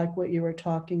did like what you were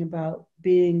talking about,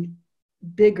 being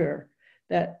bigger,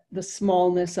 that the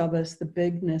smallness of us, the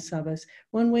bigness of us.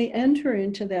 When we enter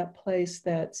into that place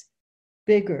that's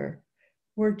bigger,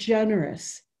 we're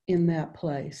generous in that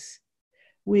place.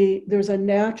 There's a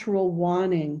natural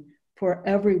wanting for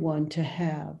everyone to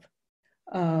have.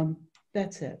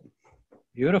 That's it.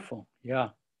 Beautiful. Yeah.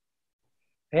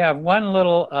 I have one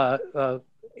little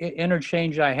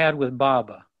interchange I had with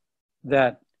Baba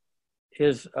that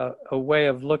is a way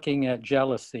of looking at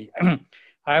jealousy.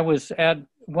 I was at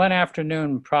one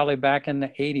afternoon, probably back in the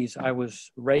 80s, I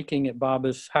was raking at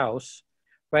Baba's house,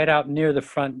 right out near the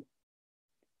front,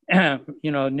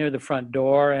 near the front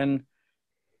door. And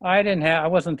I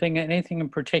wasn't thinking anything in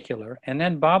particular. And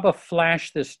then Baba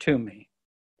flashed this to me.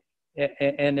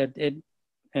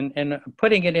 And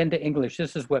putting it into English,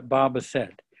 this is what Baba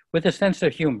said, with a sense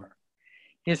of humor.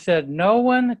 He said, no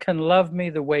one can love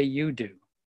me the way you do.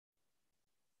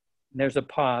 And there's a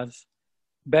pause,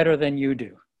 better than you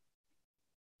do.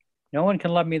 No one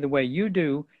can love me the way you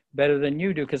do, better than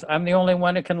you do because I'm the only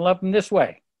one that can love them this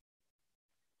way.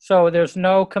 So there's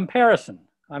no comparison.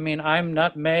 I mean, I'm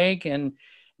nutmeg and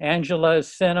Angela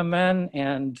is cinnamon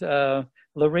and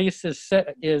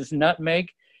Larisse is nutmeg.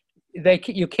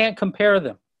 You can't compare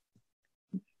them.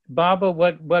 Baba,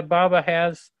 what Baba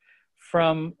has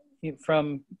from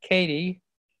Katie,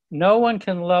 no one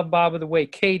can love Baba the way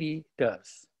Katie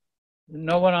does.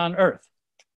 No one on earth.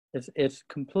 It's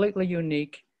completely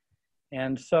unique,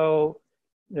 and so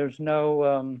there's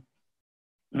no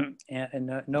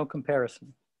no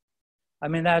comparison. I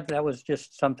mean that was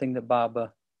just something that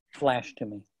Baba flashed to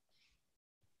me.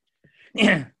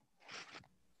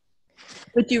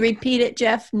 Would you repeat it,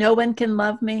 Jeff? No one can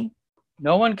love me.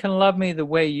 No one can love me the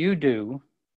way you do.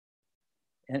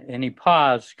 And he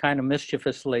paused kind of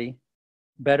mischievously,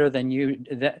 better than you.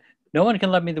 No one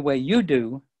can love me the way you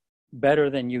do, better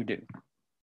than you do.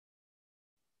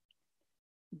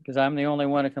 Because I'm the only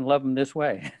one who can love them this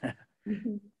way.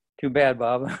 Mm-hmm. Too bad,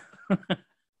 Baba.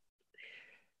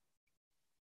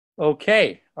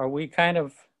 Okay, are we kind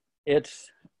of,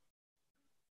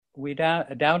 we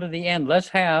down to the end. Let's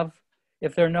have,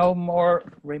 if there are no more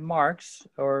remarks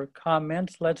or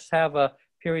comments, let's have a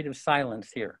period of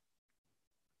silence here.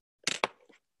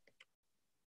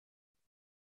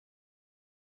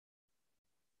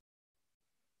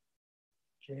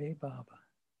 Jai Baba.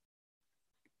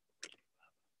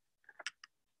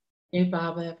 Jai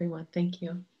Baba, everyone. Thank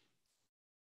you.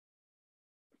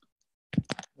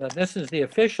 This is the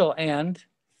official end,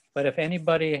 but if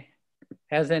anybody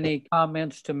has any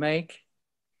comments to make,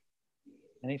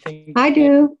 anything? I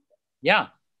do. Yeah.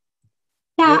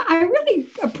 Yeah, I really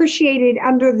appreciated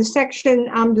under the section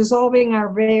dissolving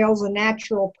our veils, a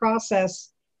natural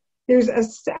process. There's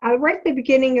right at the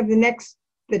beginning of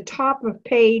the top of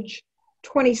page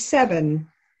 27,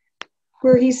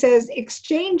 where he says,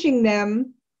 exchanging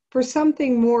them for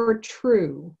something more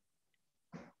true.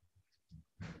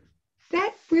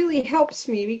 That really helps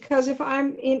me because if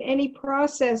I'm in any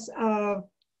process of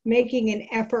making an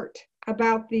effort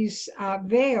about these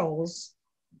veils,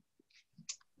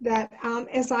 that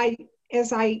as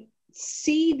I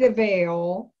see the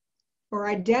veil or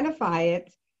identify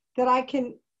it, that I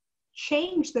can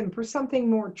change them for something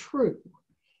more true.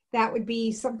 That would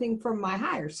be something from my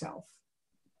higher self.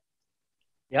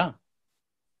 Yeah.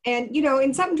 And, you know,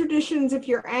 in some traditions, if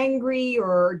you're angry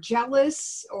or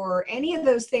jealous or any of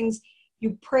those things,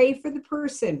 you pray for the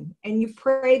person and you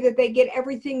pray that they get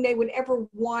everything they would ever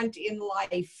want in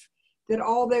life, that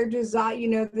all their desire, you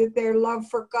know, that their love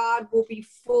for God will be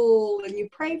full, and you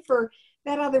pray for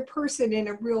that other person in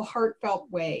a real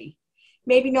heartfelt way.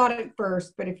 Maybe not at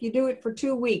first, but if you do it for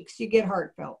 2 weeks, you get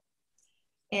heartfelt.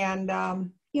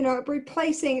 And, you know,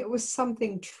 replacing it with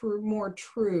something true, more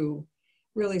true,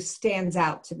 really stands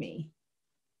out to me.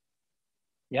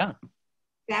 Yeah.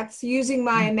 That's using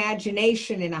my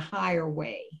imagination in a higher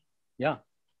way. Yeah.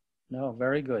 No,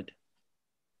 very good.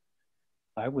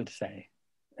 I would say.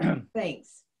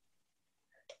 Thanks.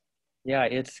 Yeah,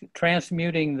 it's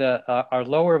transmuting our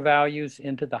lower values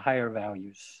into the higher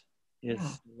values is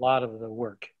a lot of the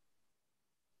work.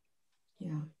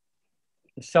 Yeah.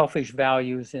 The selfish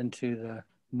values into the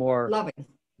more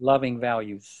loving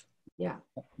values. Yeah.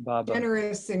 Baba.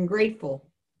 Generous and grateful.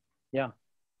 Yeah.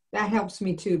 That helps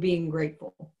me too, being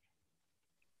grateful.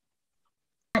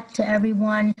 To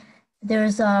everyone,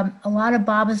 there's a lot of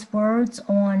Baba's words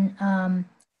on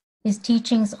his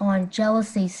teachings on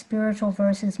jealousy, spiritual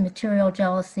versus material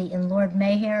jealousy in Lord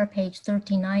Mayher, page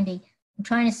 1390. I'm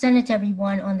trying to send it to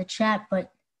everyone on the chat,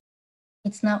 but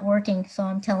it's not working, so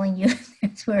I'm telling you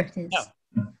that's where it is.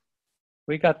 Yeah.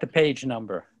 We got the page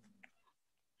number.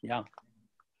 Yeah.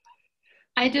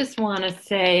 I just want to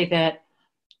say that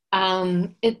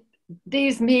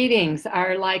these meetings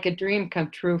are like a dream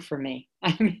come true for me.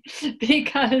 I mean,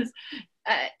 because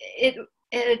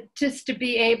just to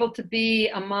be able to be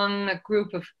among a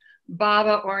group of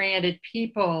Baba-oriented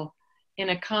people in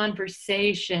a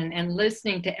conversation and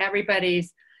listening to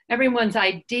everyone's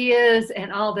ideas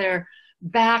and all their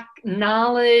back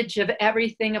knowledge of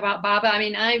everything about Baba. I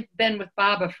mean, I've been with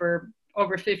Baba for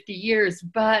over 50 years,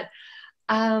 but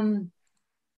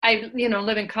I, you know,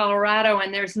 live in Colorado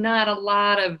and there's not a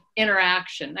lot of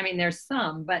interaction. I mean, there's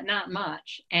some, but not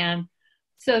much. And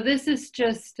so this is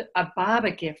just a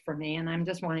Baba gift for me. And I'm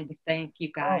just wanting to thank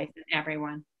you guys and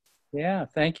everyone. Yeah.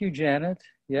 Thank you, Janet.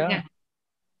 Yeah.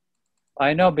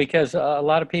 I know, because a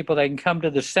lot of people, they can come to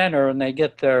the center and they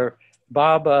get their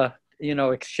Baba, you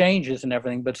know, exchanges and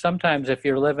everything. But sometimes if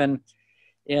you're living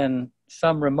in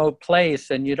some remote place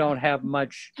and you don't have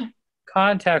much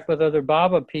contact with other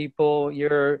Baba people,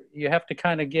 you have to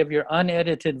kind of give your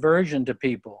unedited version to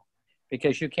people,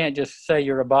 because you can't just say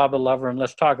you're a Baba lover and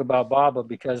let's talk about Baba,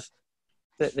 because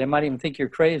they might even think you're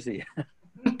crazy.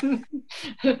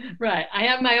 Right. I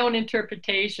have my own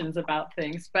interpretations about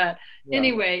things, but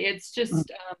anyway, it's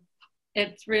just,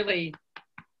 it's really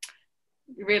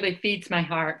feeds my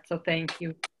heart. So thank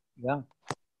you. Yeah.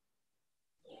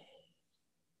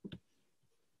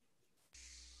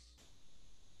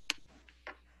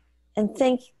 And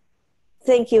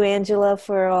thank you, Angela,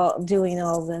 for doing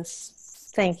all this.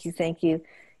 Thank you,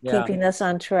 Yeah. keeping us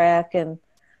on track, and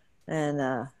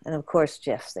of course,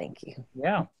 Jeff, thank you.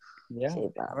 Yeah. Say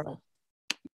Baba.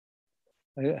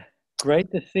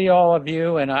 Great to see all of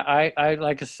you. And I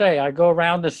like I say, I go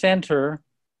around the center,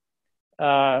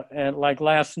 and like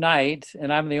last night,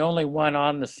 and I'm the only one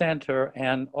on the center,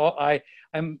 and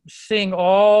I'm seeing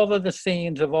all of the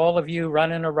scenes of all of you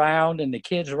running around, and the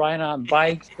kids riding on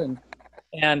bikes,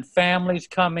 and families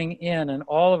coming in, and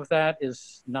all of that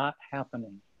is not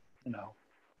happening. You know,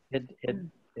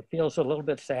 it feels a little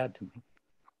bit sad to me.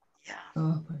 Yeah.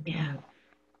 Oh, yeah.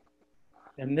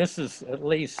 And this is at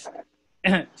least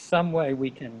some way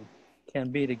we can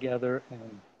be together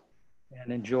and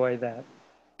enjoy that.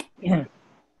 Yeah.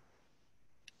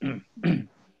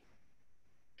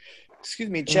 Excuse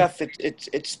me, Jeff.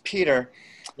 It's Peter.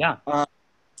 Yeah.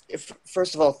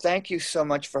 First of all, thank you so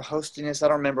much for hosting this. I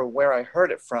don't remember where I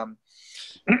heard it from.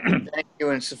 Thank you,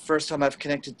 and it's the first time I've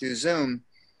connected through Zoom.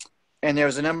 And there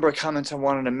was a number of comments I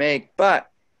wanted to make, but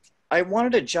I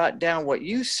wanted to jot down what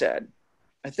you said.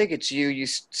 I think it's you.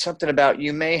 Something about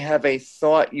you may have a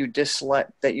thought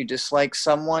that you dislike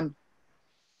someone.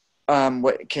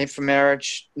 What came from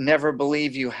marriage? Never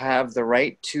believe you have the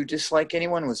right to dislike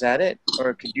anyone. Was that it,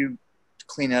 or could you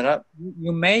clean that up?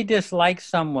 You may dislike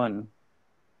someone,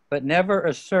 but never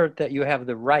assert that you have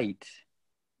the right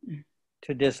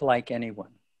to dislike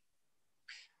anyone.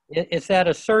 It's that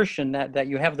assertion that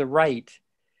you have the right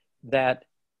that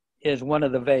is one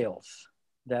of the veils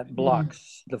that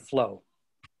blocks the flow.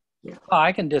 Yeah. Oh,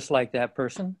 I can dislike that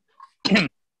person.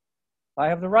 I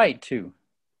have the right to.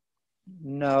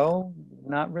 No,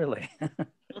 not really.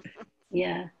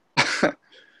 Yeah.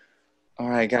 All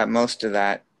right, I got most of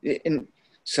that.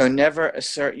 So never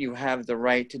assert you have the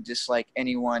right to dislike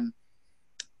anyone.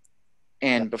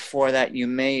 And before that, you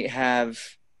may have...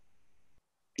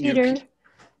 Peter,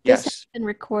 yes. This has been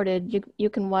recorded. You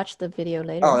can watch the video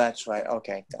later. Oh, that's right.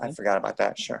 Okay. I forgot about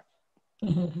that. Sure.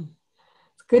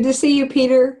 Good to see you,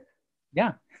 Peter.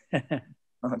 Yeah.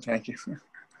 Oh, thank you.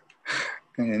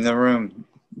 In the room,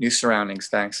 new surroundings.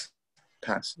 Thanks.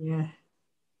 Pass. Yeah.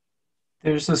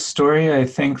 There's a story, I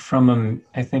think,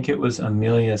 I think it was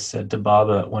Amelia said to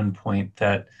Baba at one point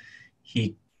that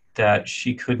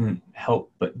she couldn't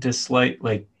help but dislike,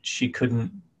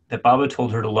 that Baba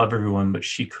told her to love everyone, but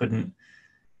she couldn't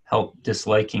help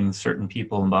disliking certain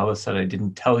people. And Baba said, I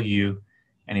didn't tell you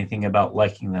anything about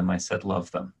liking them. I said,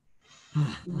 love them.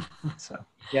 So.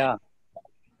 Yeah.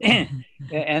 And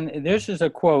this is a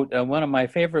quote, one of my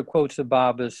favorite quotes of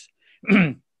Baba's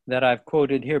that I've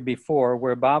quoted here before,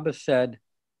 where Baba said,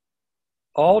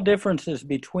 all differences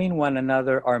between one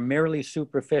another are merely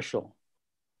superficial,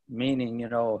 meaning,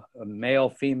 male,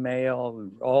 female,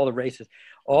 all the races.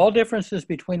 All differences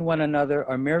between one another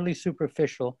are merely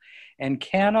superficial and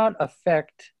cannot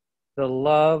affect the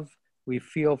love we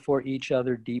feel for each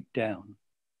other deep down.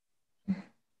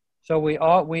 So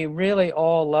we really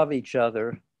all love each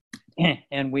other,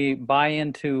 and we buy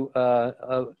into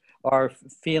our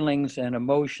feelings and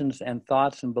emotions and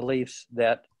thoughts and beliefs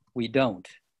that we don't.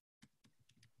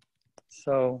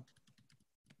 So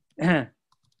I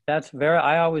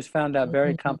always found that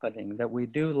very comforting, that we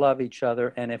do love each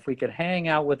other. And if we could hang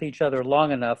out with each other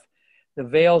long enough, the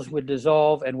veils would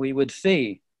dissolve and we would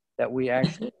see that we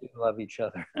actually do love each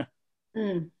other.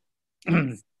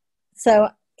 So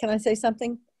can I say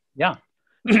something? Yeah.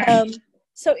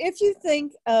 So if you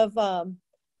think of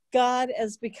God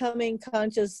as becoming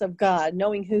conscious of God,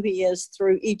 knowing who he is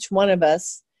through each one of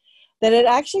us, then it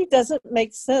actually doesn't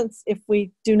make sense if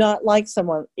we do not like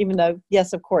someone, even though,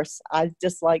 yes, of course, I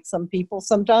dislike some people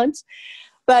sometimes.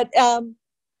 But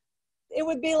it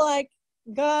would be like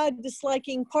God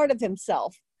disliking part of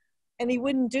himself, and he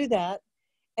wouldn't do that.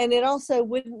 And it also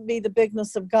wouldn't be the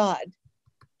bigness of God.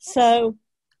 So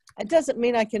it doesn't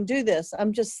mean I can do this.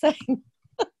 I'm just saying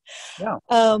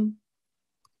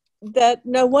that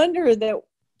no wonder that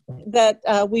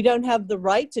we don't have the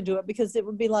right to do it, because it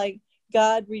would be like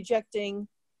God rejecting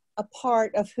a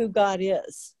part of who God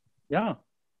is. Yeah,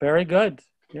 very good.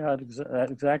 Yeah,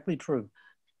 that's exactly true.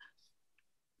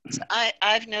 So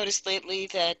I've noticed lately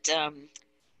that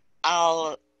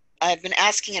I've been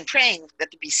asking and praying that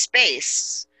there be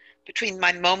space between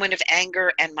my moment of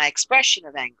anger and my expression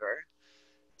of anger.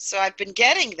 So I've been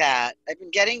getting that. I've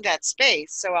been getting that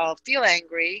space. So I'll feel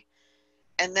angry,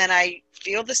 and then I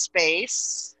feel the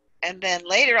space, and then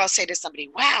later I'll say to somebody,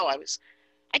 wow,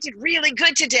 I did really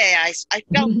good today. I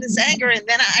felt this anger, and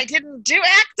then I didn't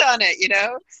act on it, you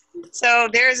know? So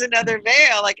there's another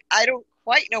veil. Like, I don't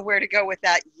quite know where to go with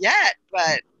that yet,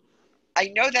 but I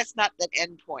know that's not the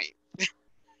end point.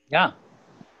 Yeah.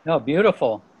 No,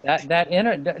 beautiful. That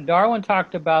inner, Darwin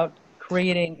talked about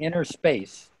creating inner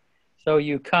space. So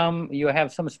you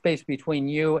have some space between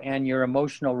you and your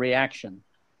emotional reaction,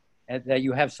 and that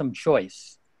you have some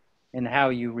choice in how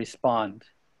you respond.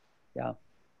 Yeah.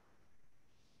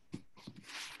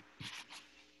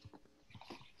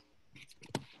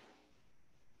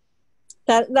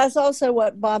 That's also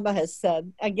what Baba has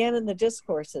said, again, in the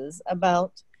discourses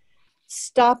about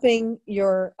stopping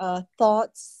your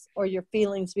thoughts or your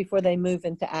feelings before they move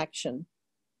into action.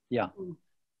 Yeah.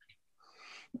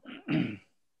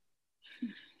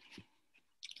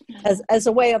 As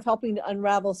a way of helping to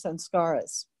unravel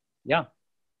sanskaras. Yeah.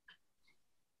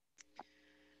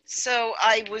 So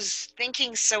I was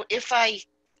thinking, so if I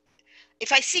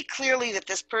see clearly that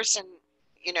this person,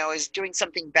 you know, is doing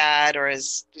something bad or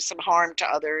is doing some harm to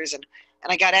others, and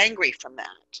I got angry from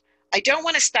that, I don't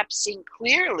want to stop seeing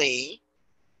clearly.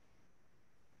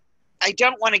 I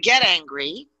don't want to get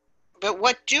angry, but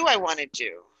what do I want to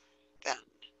do then?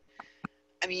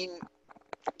 I mean,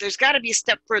 there's got to be a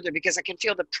step further, because I can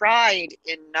feel the pride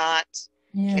in not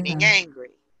getting angry.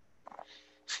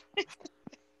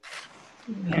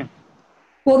 Yeah.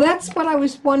 Well, that's what I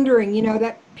was wondering. You know,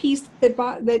 that piece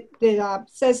that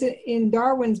says it in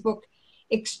Darwin's book,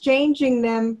 exchanging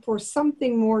them for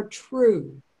something more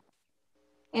true.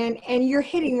 And you're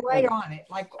hitting right on it.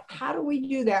 Like, how do we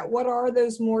do that? What are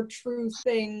those more true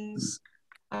things?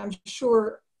 I'm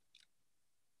sure,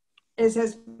 as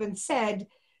has been said,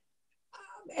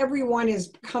 everyone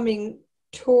is coming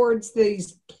towards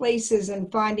these places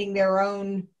and finding their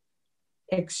own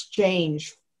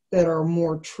exchange that are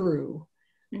more true.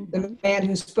 The man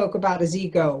who spoke about his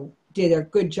ego did a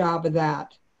good job of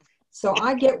that. So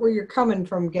I get where you're coming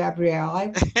from,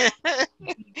 Gabrielle.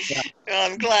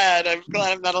 Well, I'm glad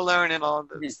I'm not alone in all of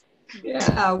this.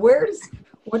 Yeah,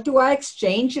 what do I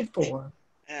exchange it for?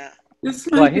 Yeah. This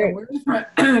might be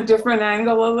a different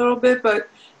angle a little bit, but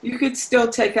you could still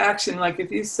take action. Like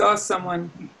if you saw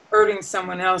someone hurting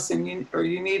someone else and you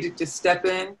needed to step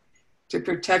in to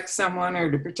protect someone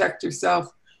or to protect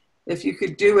yourself, if you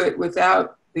could do it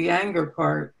without the anger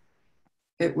part,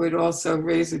 it would also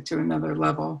raise it to another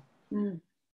level.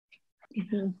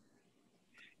 Mm-hmm.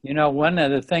 You know, one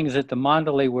of the things that the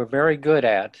Mandali were very good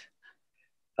at,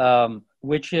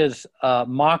 which is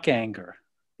mock anger.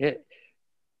 You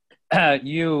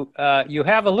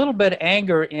have a little bit of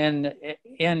anger in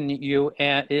you,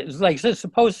 and it's like,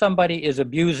 suppose somebody is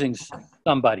abusing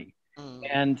somebody,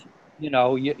 and you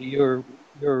know you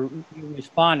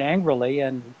respond angrily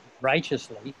and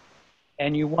righteously,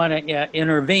 and you want to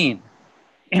intervene.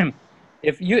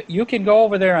 If you can go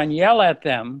over there and yell at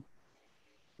them,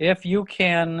 if you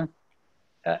can,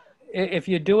 if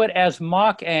you do it as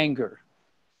mock anger,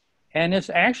 and it's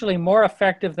actually more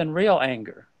effective than real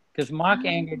anger, because mock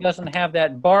anger doesn't have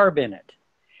that barb in it,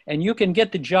 and you can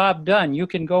get the job done. You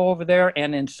can go over there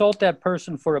and insult that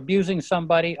person for abusing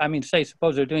somebody. I mean,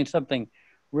 suppose they're doing something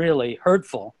really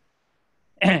hurtful,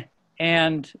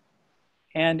 and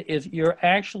you're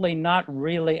actually not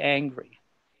really angry.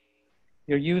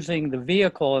 You're using the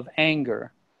vehicle of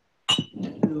anger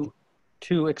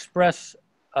to express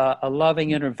a loving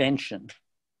intervention.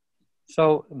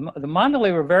 So the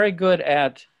Mandali were very good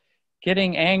at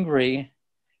getting angry,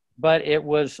 but it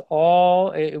was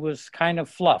kind of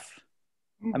fluff.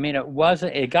 I mean,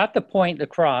 it got the point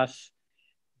across,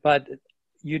 but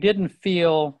you didn't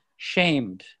feel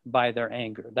shamed by their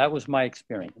anger. That was my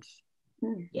experience.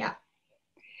 Yeah.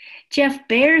 Jeff,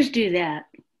 bears do that.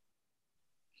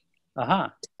 Uh-huh.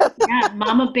 Yeah,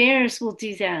 mama bears will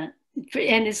do that.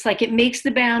 And it's like, it makes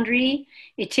the boundary,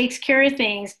 it takes care of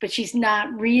things, but she's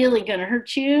not really going to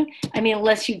hurt you. I mean,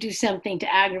 unless you do something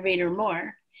to aggravate her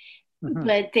more. Mm-hmm.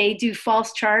 But they do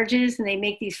false charges and they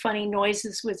make these funny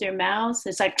noises with their mouths.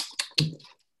 It's like,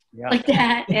 like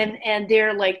that. And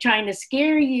they're like trying to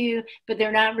scare you, but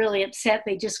they're not really upset.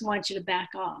 They just want you to back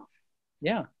off.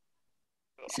 Yeah.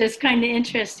 So it's kind of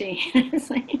interesting.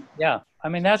 Yeah. I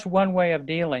mean, that's one way of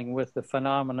dealing with the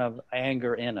phenomenon of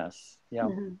anger in us. Yeah.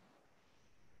 Mm-hmm.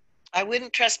 I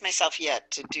wouldn't trust myself yet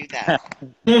to do that.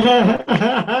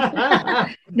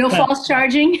 No false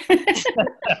charging?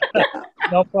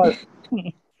 No false.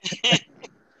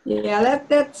 Yeah,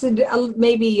 that's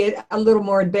maybe a little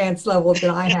more advanced level than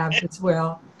I have as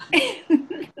well.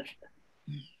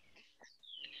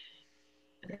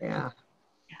 Yeah,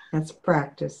 that's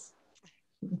practice.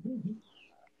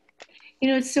 You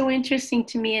know, it's so interesting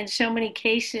to me in so many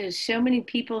cases, so many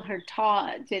people are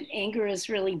taught that anger is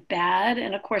really bad.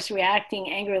 And of course,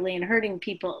 reacting angrily and hurting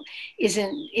people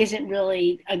isn't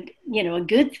really a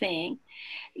good thing.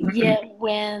 Yet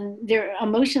when their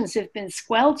emotions have been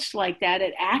squelched like that,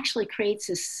 it actually creates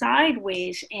a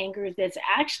sideways anger that's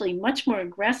actually much more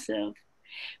aggressive.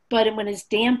 But when it's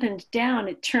dampened down,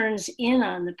 it turns in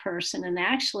on the person and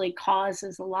actually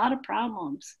causes a lot of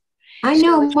problems. I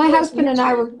know my husband and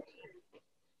I were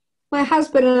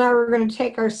going to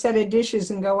take our set of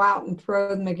dishes and go out and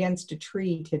throw them against a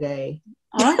tree today.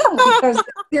 Because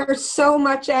there's so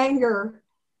much anger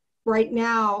right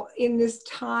now in this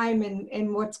time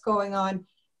and what's going on.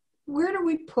 Where do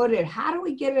we put it? How do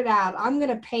we get it out? I'm going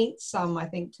to paint some, I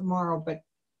think, tomorrow, but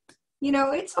you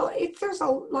know, there's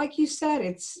like you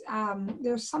said,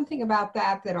 there's something about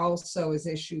that also is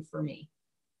issue for me.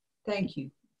 Thank you.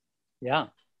 Yeah.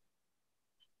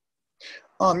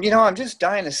 You know, I'm just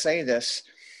dying to say this,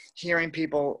 hearing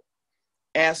people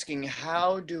asking,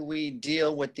 how do we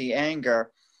deal with the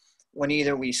anger when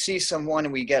either we see someone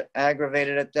and we get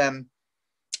aggravated at them,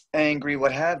 angry,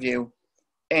 what have you.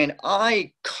 And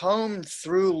I combed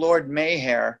through Lord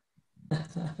Mayhair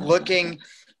looking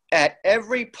at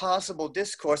every possible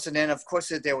discourse. And then, of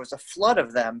course, there was a flood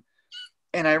of them.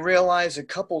 And I realized a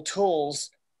couple tools,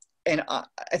 and I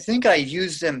think I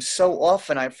use them so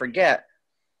often I forget.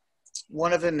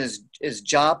 One of them is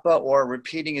japa, or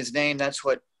repeating his name. That's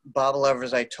what Bob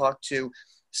lovers I talk to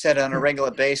said on a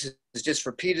regular basis, is just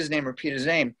repeat his name, repeat his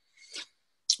name.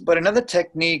 But another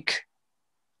technique,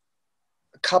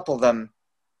 a couple of them,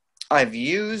 I've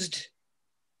used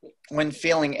when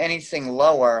feeling anything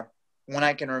lower, when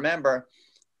I can remember,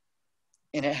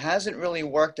 and it hasn't really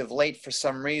worked of late for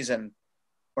some reason,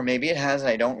 or maybe it has and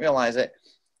I don't realize it,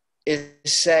 is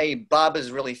say, Bob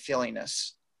is really feeling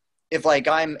this. If like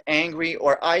I'm angry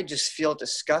or I just feel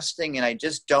disgusting and I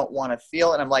just don't want to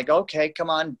feel it, and I'm like, okay, come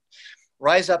on,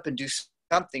 rise up and do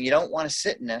something. You don't want to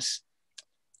sit in this.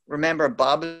 Remember,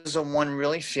 Bob is the one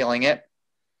really feeling it.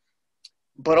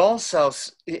 But also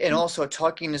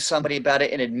talking to somebody about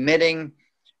it and admitting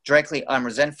directly, I'm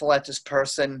resentful at this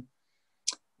person.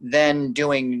 Then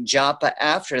doing japa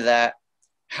after that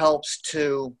helps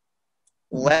to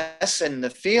lessen the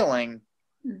feeling.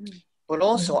 Mm-hmm. But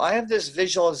also, I have this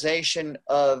visualization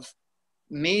of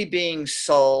me being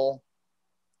soul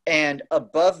and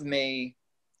above me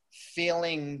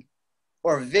feeling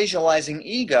or visualizing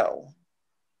ego.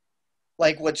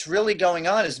 Like what's really going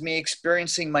on is me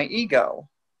experiencing my ego.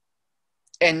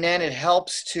 And then it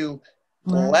helps to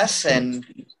lessen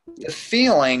the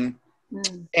feeling.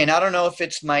 And I don't know if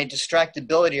it's my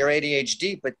distractibility or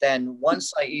ADHD, but then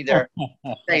once I either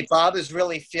say, Bob is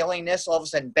really feeling this, all of a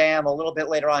sudden, bam, a little bit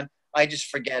later on, I just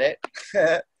forget it.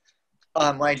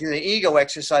 When I do the ego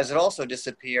exercise, it also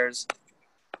disappears.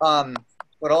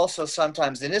 But also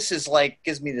sometimes, and this is like,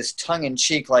 gives me this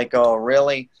tongue-in-cheek, like, oh,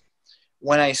 really?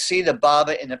 When I see the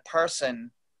Baba in a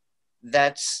person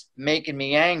that's making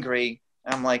me angry,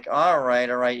 I'm like, all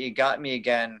right, you got me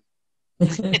again. I'm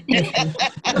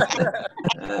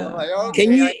like,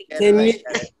 okay,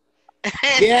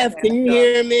 Jeff, can you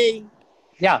hear me?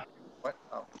 Yeah. What?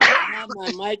 Oh. I have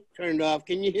my mic turned off.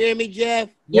 Can you hear me, Jeff?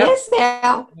 Yes,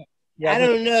 Al. Yeah, I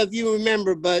don't know if you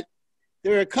remember, but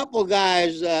there are a couple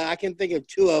guys, I can think of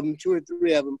two or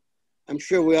three of them. I'm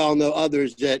sure we all know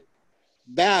others that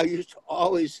Bao used to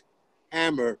always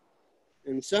hammer.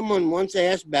 And someone once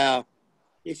asked Bao,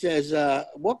 he says,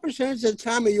 what percentage of the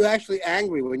time are you actually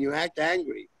angry when you act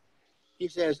angry? He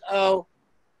says, 80%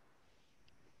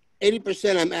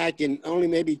 I'm acting, only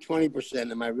maybe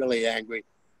 20% am I really angry.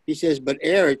 He says, but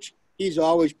Erich, he's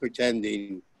always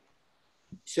pretending.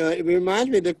 So it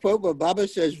reminds me of the quote where Baba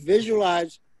says,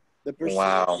 visualize the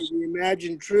percentage of the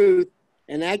imagined truth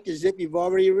and act as if you've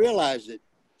already realized it.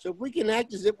 So if we can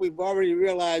act as if we've already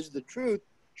realized the truth,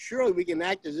 surely we can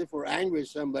act as if we're angry at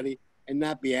somebody and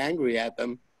not be angry at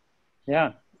them.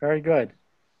 Yeah, very good.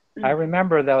 I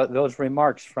remember those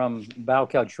remarks from Bao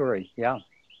Kalchuri. Yeah.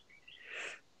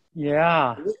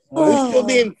 Yeah. Are we still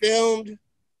being filmed?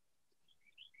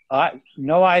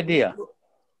 No idea.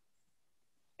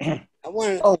 I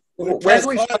want to.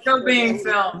 Wesley's still being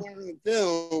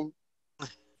filmed.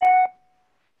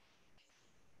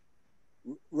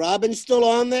 Robin's still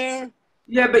on there?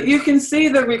 Yeah, but you can see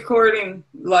the recording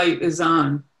light is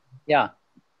on. Yeah.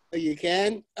 Oh, you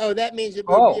can? Oh, that means it's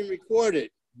being recorded.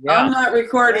 Yeah. I'm not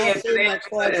recording I'll it. save my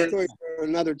story for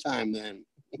another time then.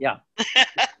 Yeah.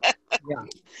 Yeah.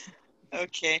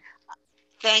 Okay.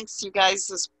 Thanks, you guys.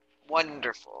 This is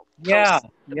wonderful. Yeah.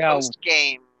 Yeah. Post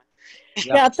game.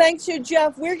 Yeah, thanks you,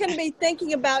 Jeff. We're going to be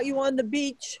thinking about you on the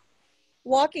beach,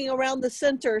 walking around the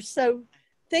center. So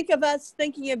think of us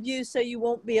thinking of you so you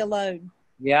won't be alone.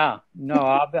 Yeah. No,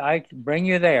 I can bring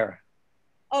you there.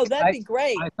 Oh, that'd be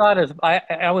great. I thought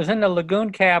I was in the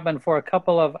lagoon cabin for a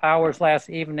couple of hours last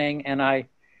evening, and I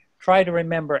try to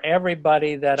remember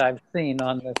everybody that I've seen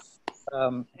on this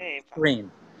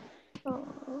screen.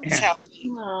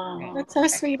 That's so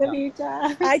sweet of you,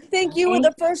 Jeff. I think you were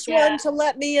the first one to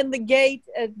let me in the gate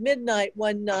at midnight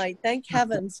one night. Thank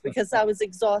heavens, because I was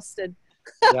exhausted.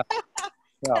 Yeah.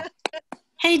 Yeah.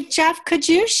 Hey, Jeff, could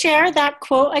you share that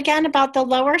quote again about the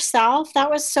lower self?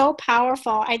 That was so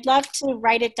powerful. I'd love to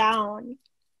write it down.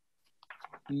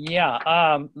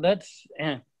 Yeah. Let's.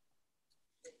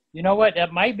 You know what?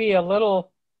 It might be a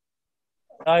little.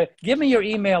 Give me your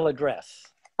email address.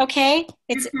 Okay,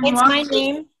 it's my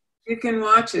name. You can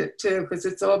watch it too, because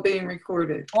it's all being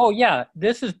recorded. Oh yeah,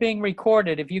 this is being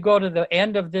recorded. If you go to the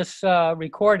end of this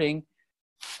recording,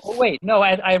 oh wait, no,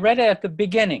 I read it at the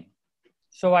beginning,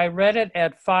 so I read it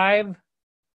at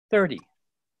 5:30.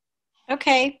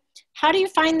 Okay, how do you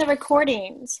find the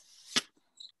recordings?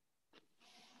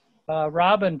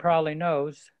 Robin probably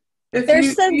knows. They're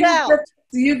sent out.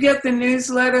 Do you get the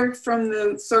newsletter from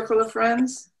the Circle of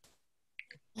Friends?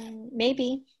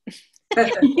 Maybe. Well,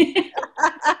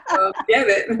 get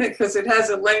it, because it has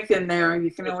a link in there. You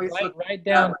can always look right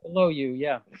down below you,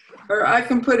 yeah. Or I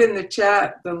can put in the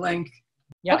chat the link.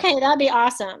 Yeah. Okay, that'd be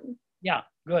awesome. Yeah,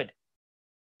 good.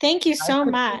 Thank you so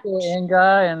much.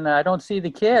 Inga, and I don't see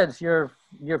the kids. You're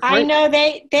free. I know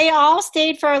they all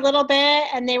stayed for a little bit,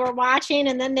 and they were watching,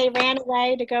 and then they ran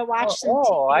away to go watch some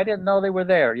TV. I didn't know they were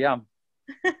there. Yeah.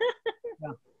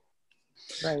 Yeah.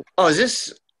 Right. Oh, is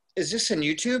this on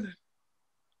YouTube?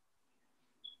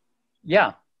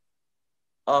 Yeah.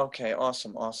 Okay,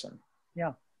 awesome.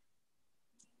 Yeah.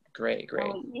 Great.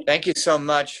 Thank you so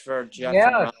much for Jeff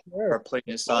and Ron for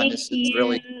putting us on. This is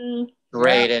really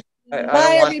great. Yeah. And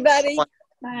Bye, everybody.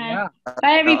 Bye.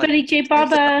 Bye, everybody. Jay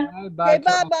Baba. Bye,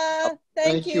 Baba.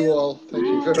 Thank you all. Thank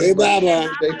you very Jay much.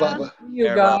 Baba. Jay Baba. You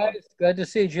guys, good to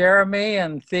see Jeremy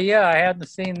and Thea. I hadn't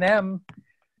seen them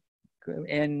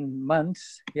in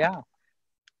months. Yeah.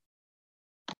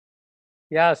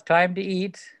 Yeah, it's time to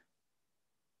eat.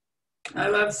 I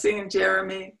love seeing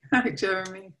Jeremy. Hi,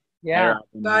 Jeremy. Yeah.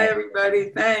 Bye,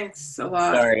 everybody. Thanks a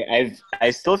lot. Sorry,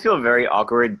 I still feel very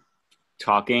awkward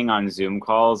talking on Zoom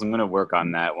calls. I'm going to work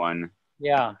on that one.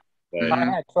 Yeah. But, I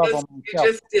had trouble You myself.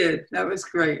 just did. That was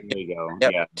great. there you go.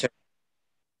 Yep. Yeah.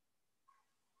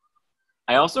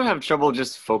 I also have trouble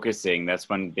just focusing. That's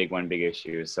one big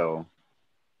issue. So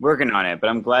working on it, but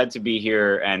I'm glad to be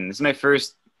here. And this is my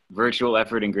first virtual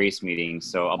Effort and Grace meeting.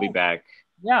 So I'll be back.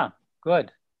 Yeah.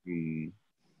 Good.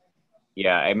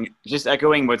 Yeah, I'm just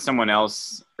echoing what someone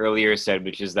else earlier said,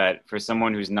 which is that for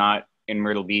someone who's not in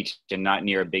Myrtle Beach and not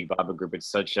near a big Baba group, it's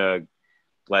such a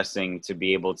blessing to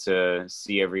be able to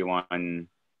see everyone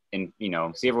and,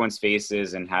 see everyone's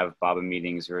faces and have Baba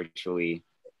meetings virtually.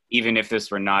 Even if this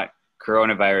were not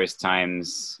coronavirus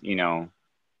times, it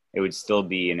would still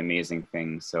be an amazing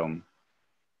thing. So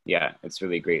yeah, it's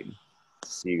really great to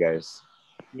see you guys.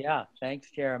 Yeah. Thanks,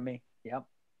 Jeremy. Yep.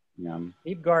 Yeah.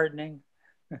 Keep gardening.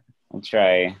 I'll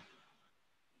try.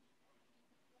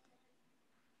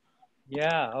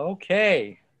 Yeah.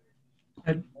 Okay.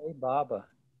 Hey, Baba.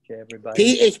 To everybody.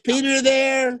 Pete, is Peter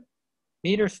there?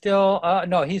 Peter's still.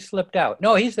 No, he slipped out.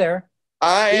 No, he's there.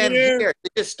 I am Peter? here.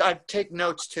 I take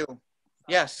notes too.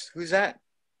 Yes. Who's that?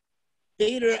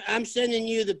 Peter, I'm sending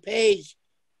you the page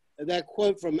of that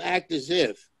quote from Act As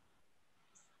If.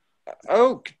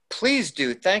 Oh, please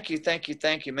do. Thank you.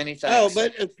 Many thanks. Oh,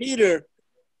 but Peter,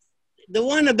 the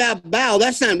one about Bao,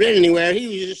 that's not written anywhere. He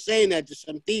was just saying that to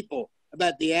some people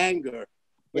about the anger.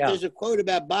 But there's a quote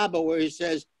about Baba where he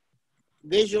says,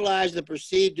 visualize the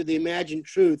perceived to the imagined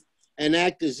truth and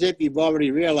act as if you've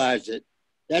already realized it.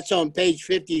 That's on page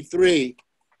 53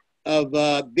 of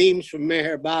Beams from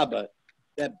Meher Baba,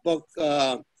 that book,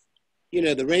 the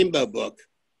Rainbow Book.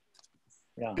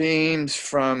 Yeah. Beams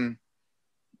from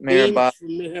Meher Baba. From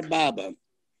Meher Baba.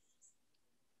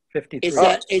 53.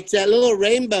 It's that little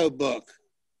rainbow book.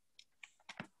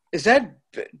 Is that,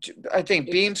 I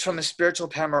think, Beams from a Spiritual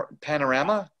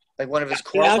Panorama? Like one of his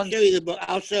core I'll ones? show you the book.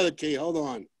 I'll show it to you. Hold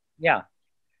on. Yeah.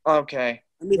 Okay.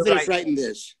 Let me finish writing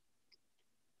this.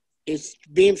 It's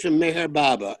Beams from Meher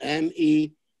Baba.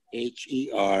 Meher.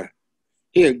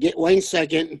 Here, get 1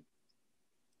 second.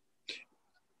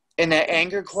 In that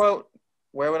anger quote?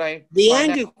 Where would I? The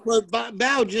find anger quote,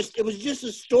 Bao it was just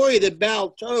a story that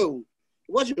Bao told.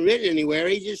 It wasn't written anywhere.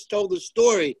 He just told the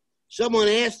story. Someone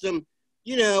asked him,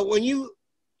 you know, when you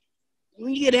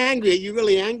get angry, are you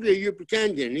really angry or you're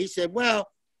pretending? And he said, well,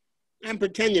 I'm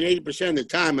pretending 80% of the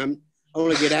time. I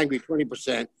only get angry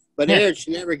 20%. But Erich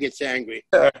never gets angry.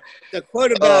 The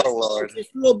quote about this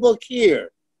little book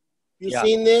here. You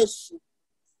seen this?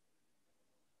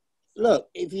 Look,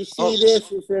 if you see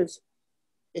this,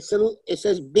 it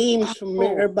says Beams from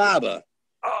Meher Baba.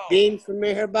 Beams from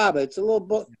Meher Baba. It's a little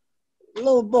book,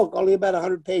 only about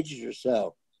 100 pages or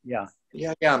so. Yeah.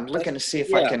 Yeah, I'm looking to see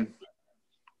if I can.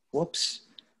 Whoops.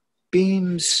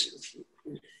 Beams.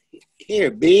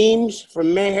 Here, Beams from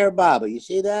Meher Baba. You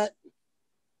see that?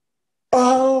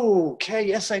 Oh, okay.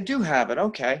 Yes, I do have it.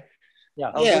 Okay.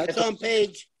 Yeah. Yeah, it's on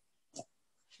page,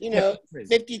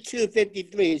 52,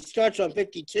 53. It starts on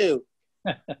 52.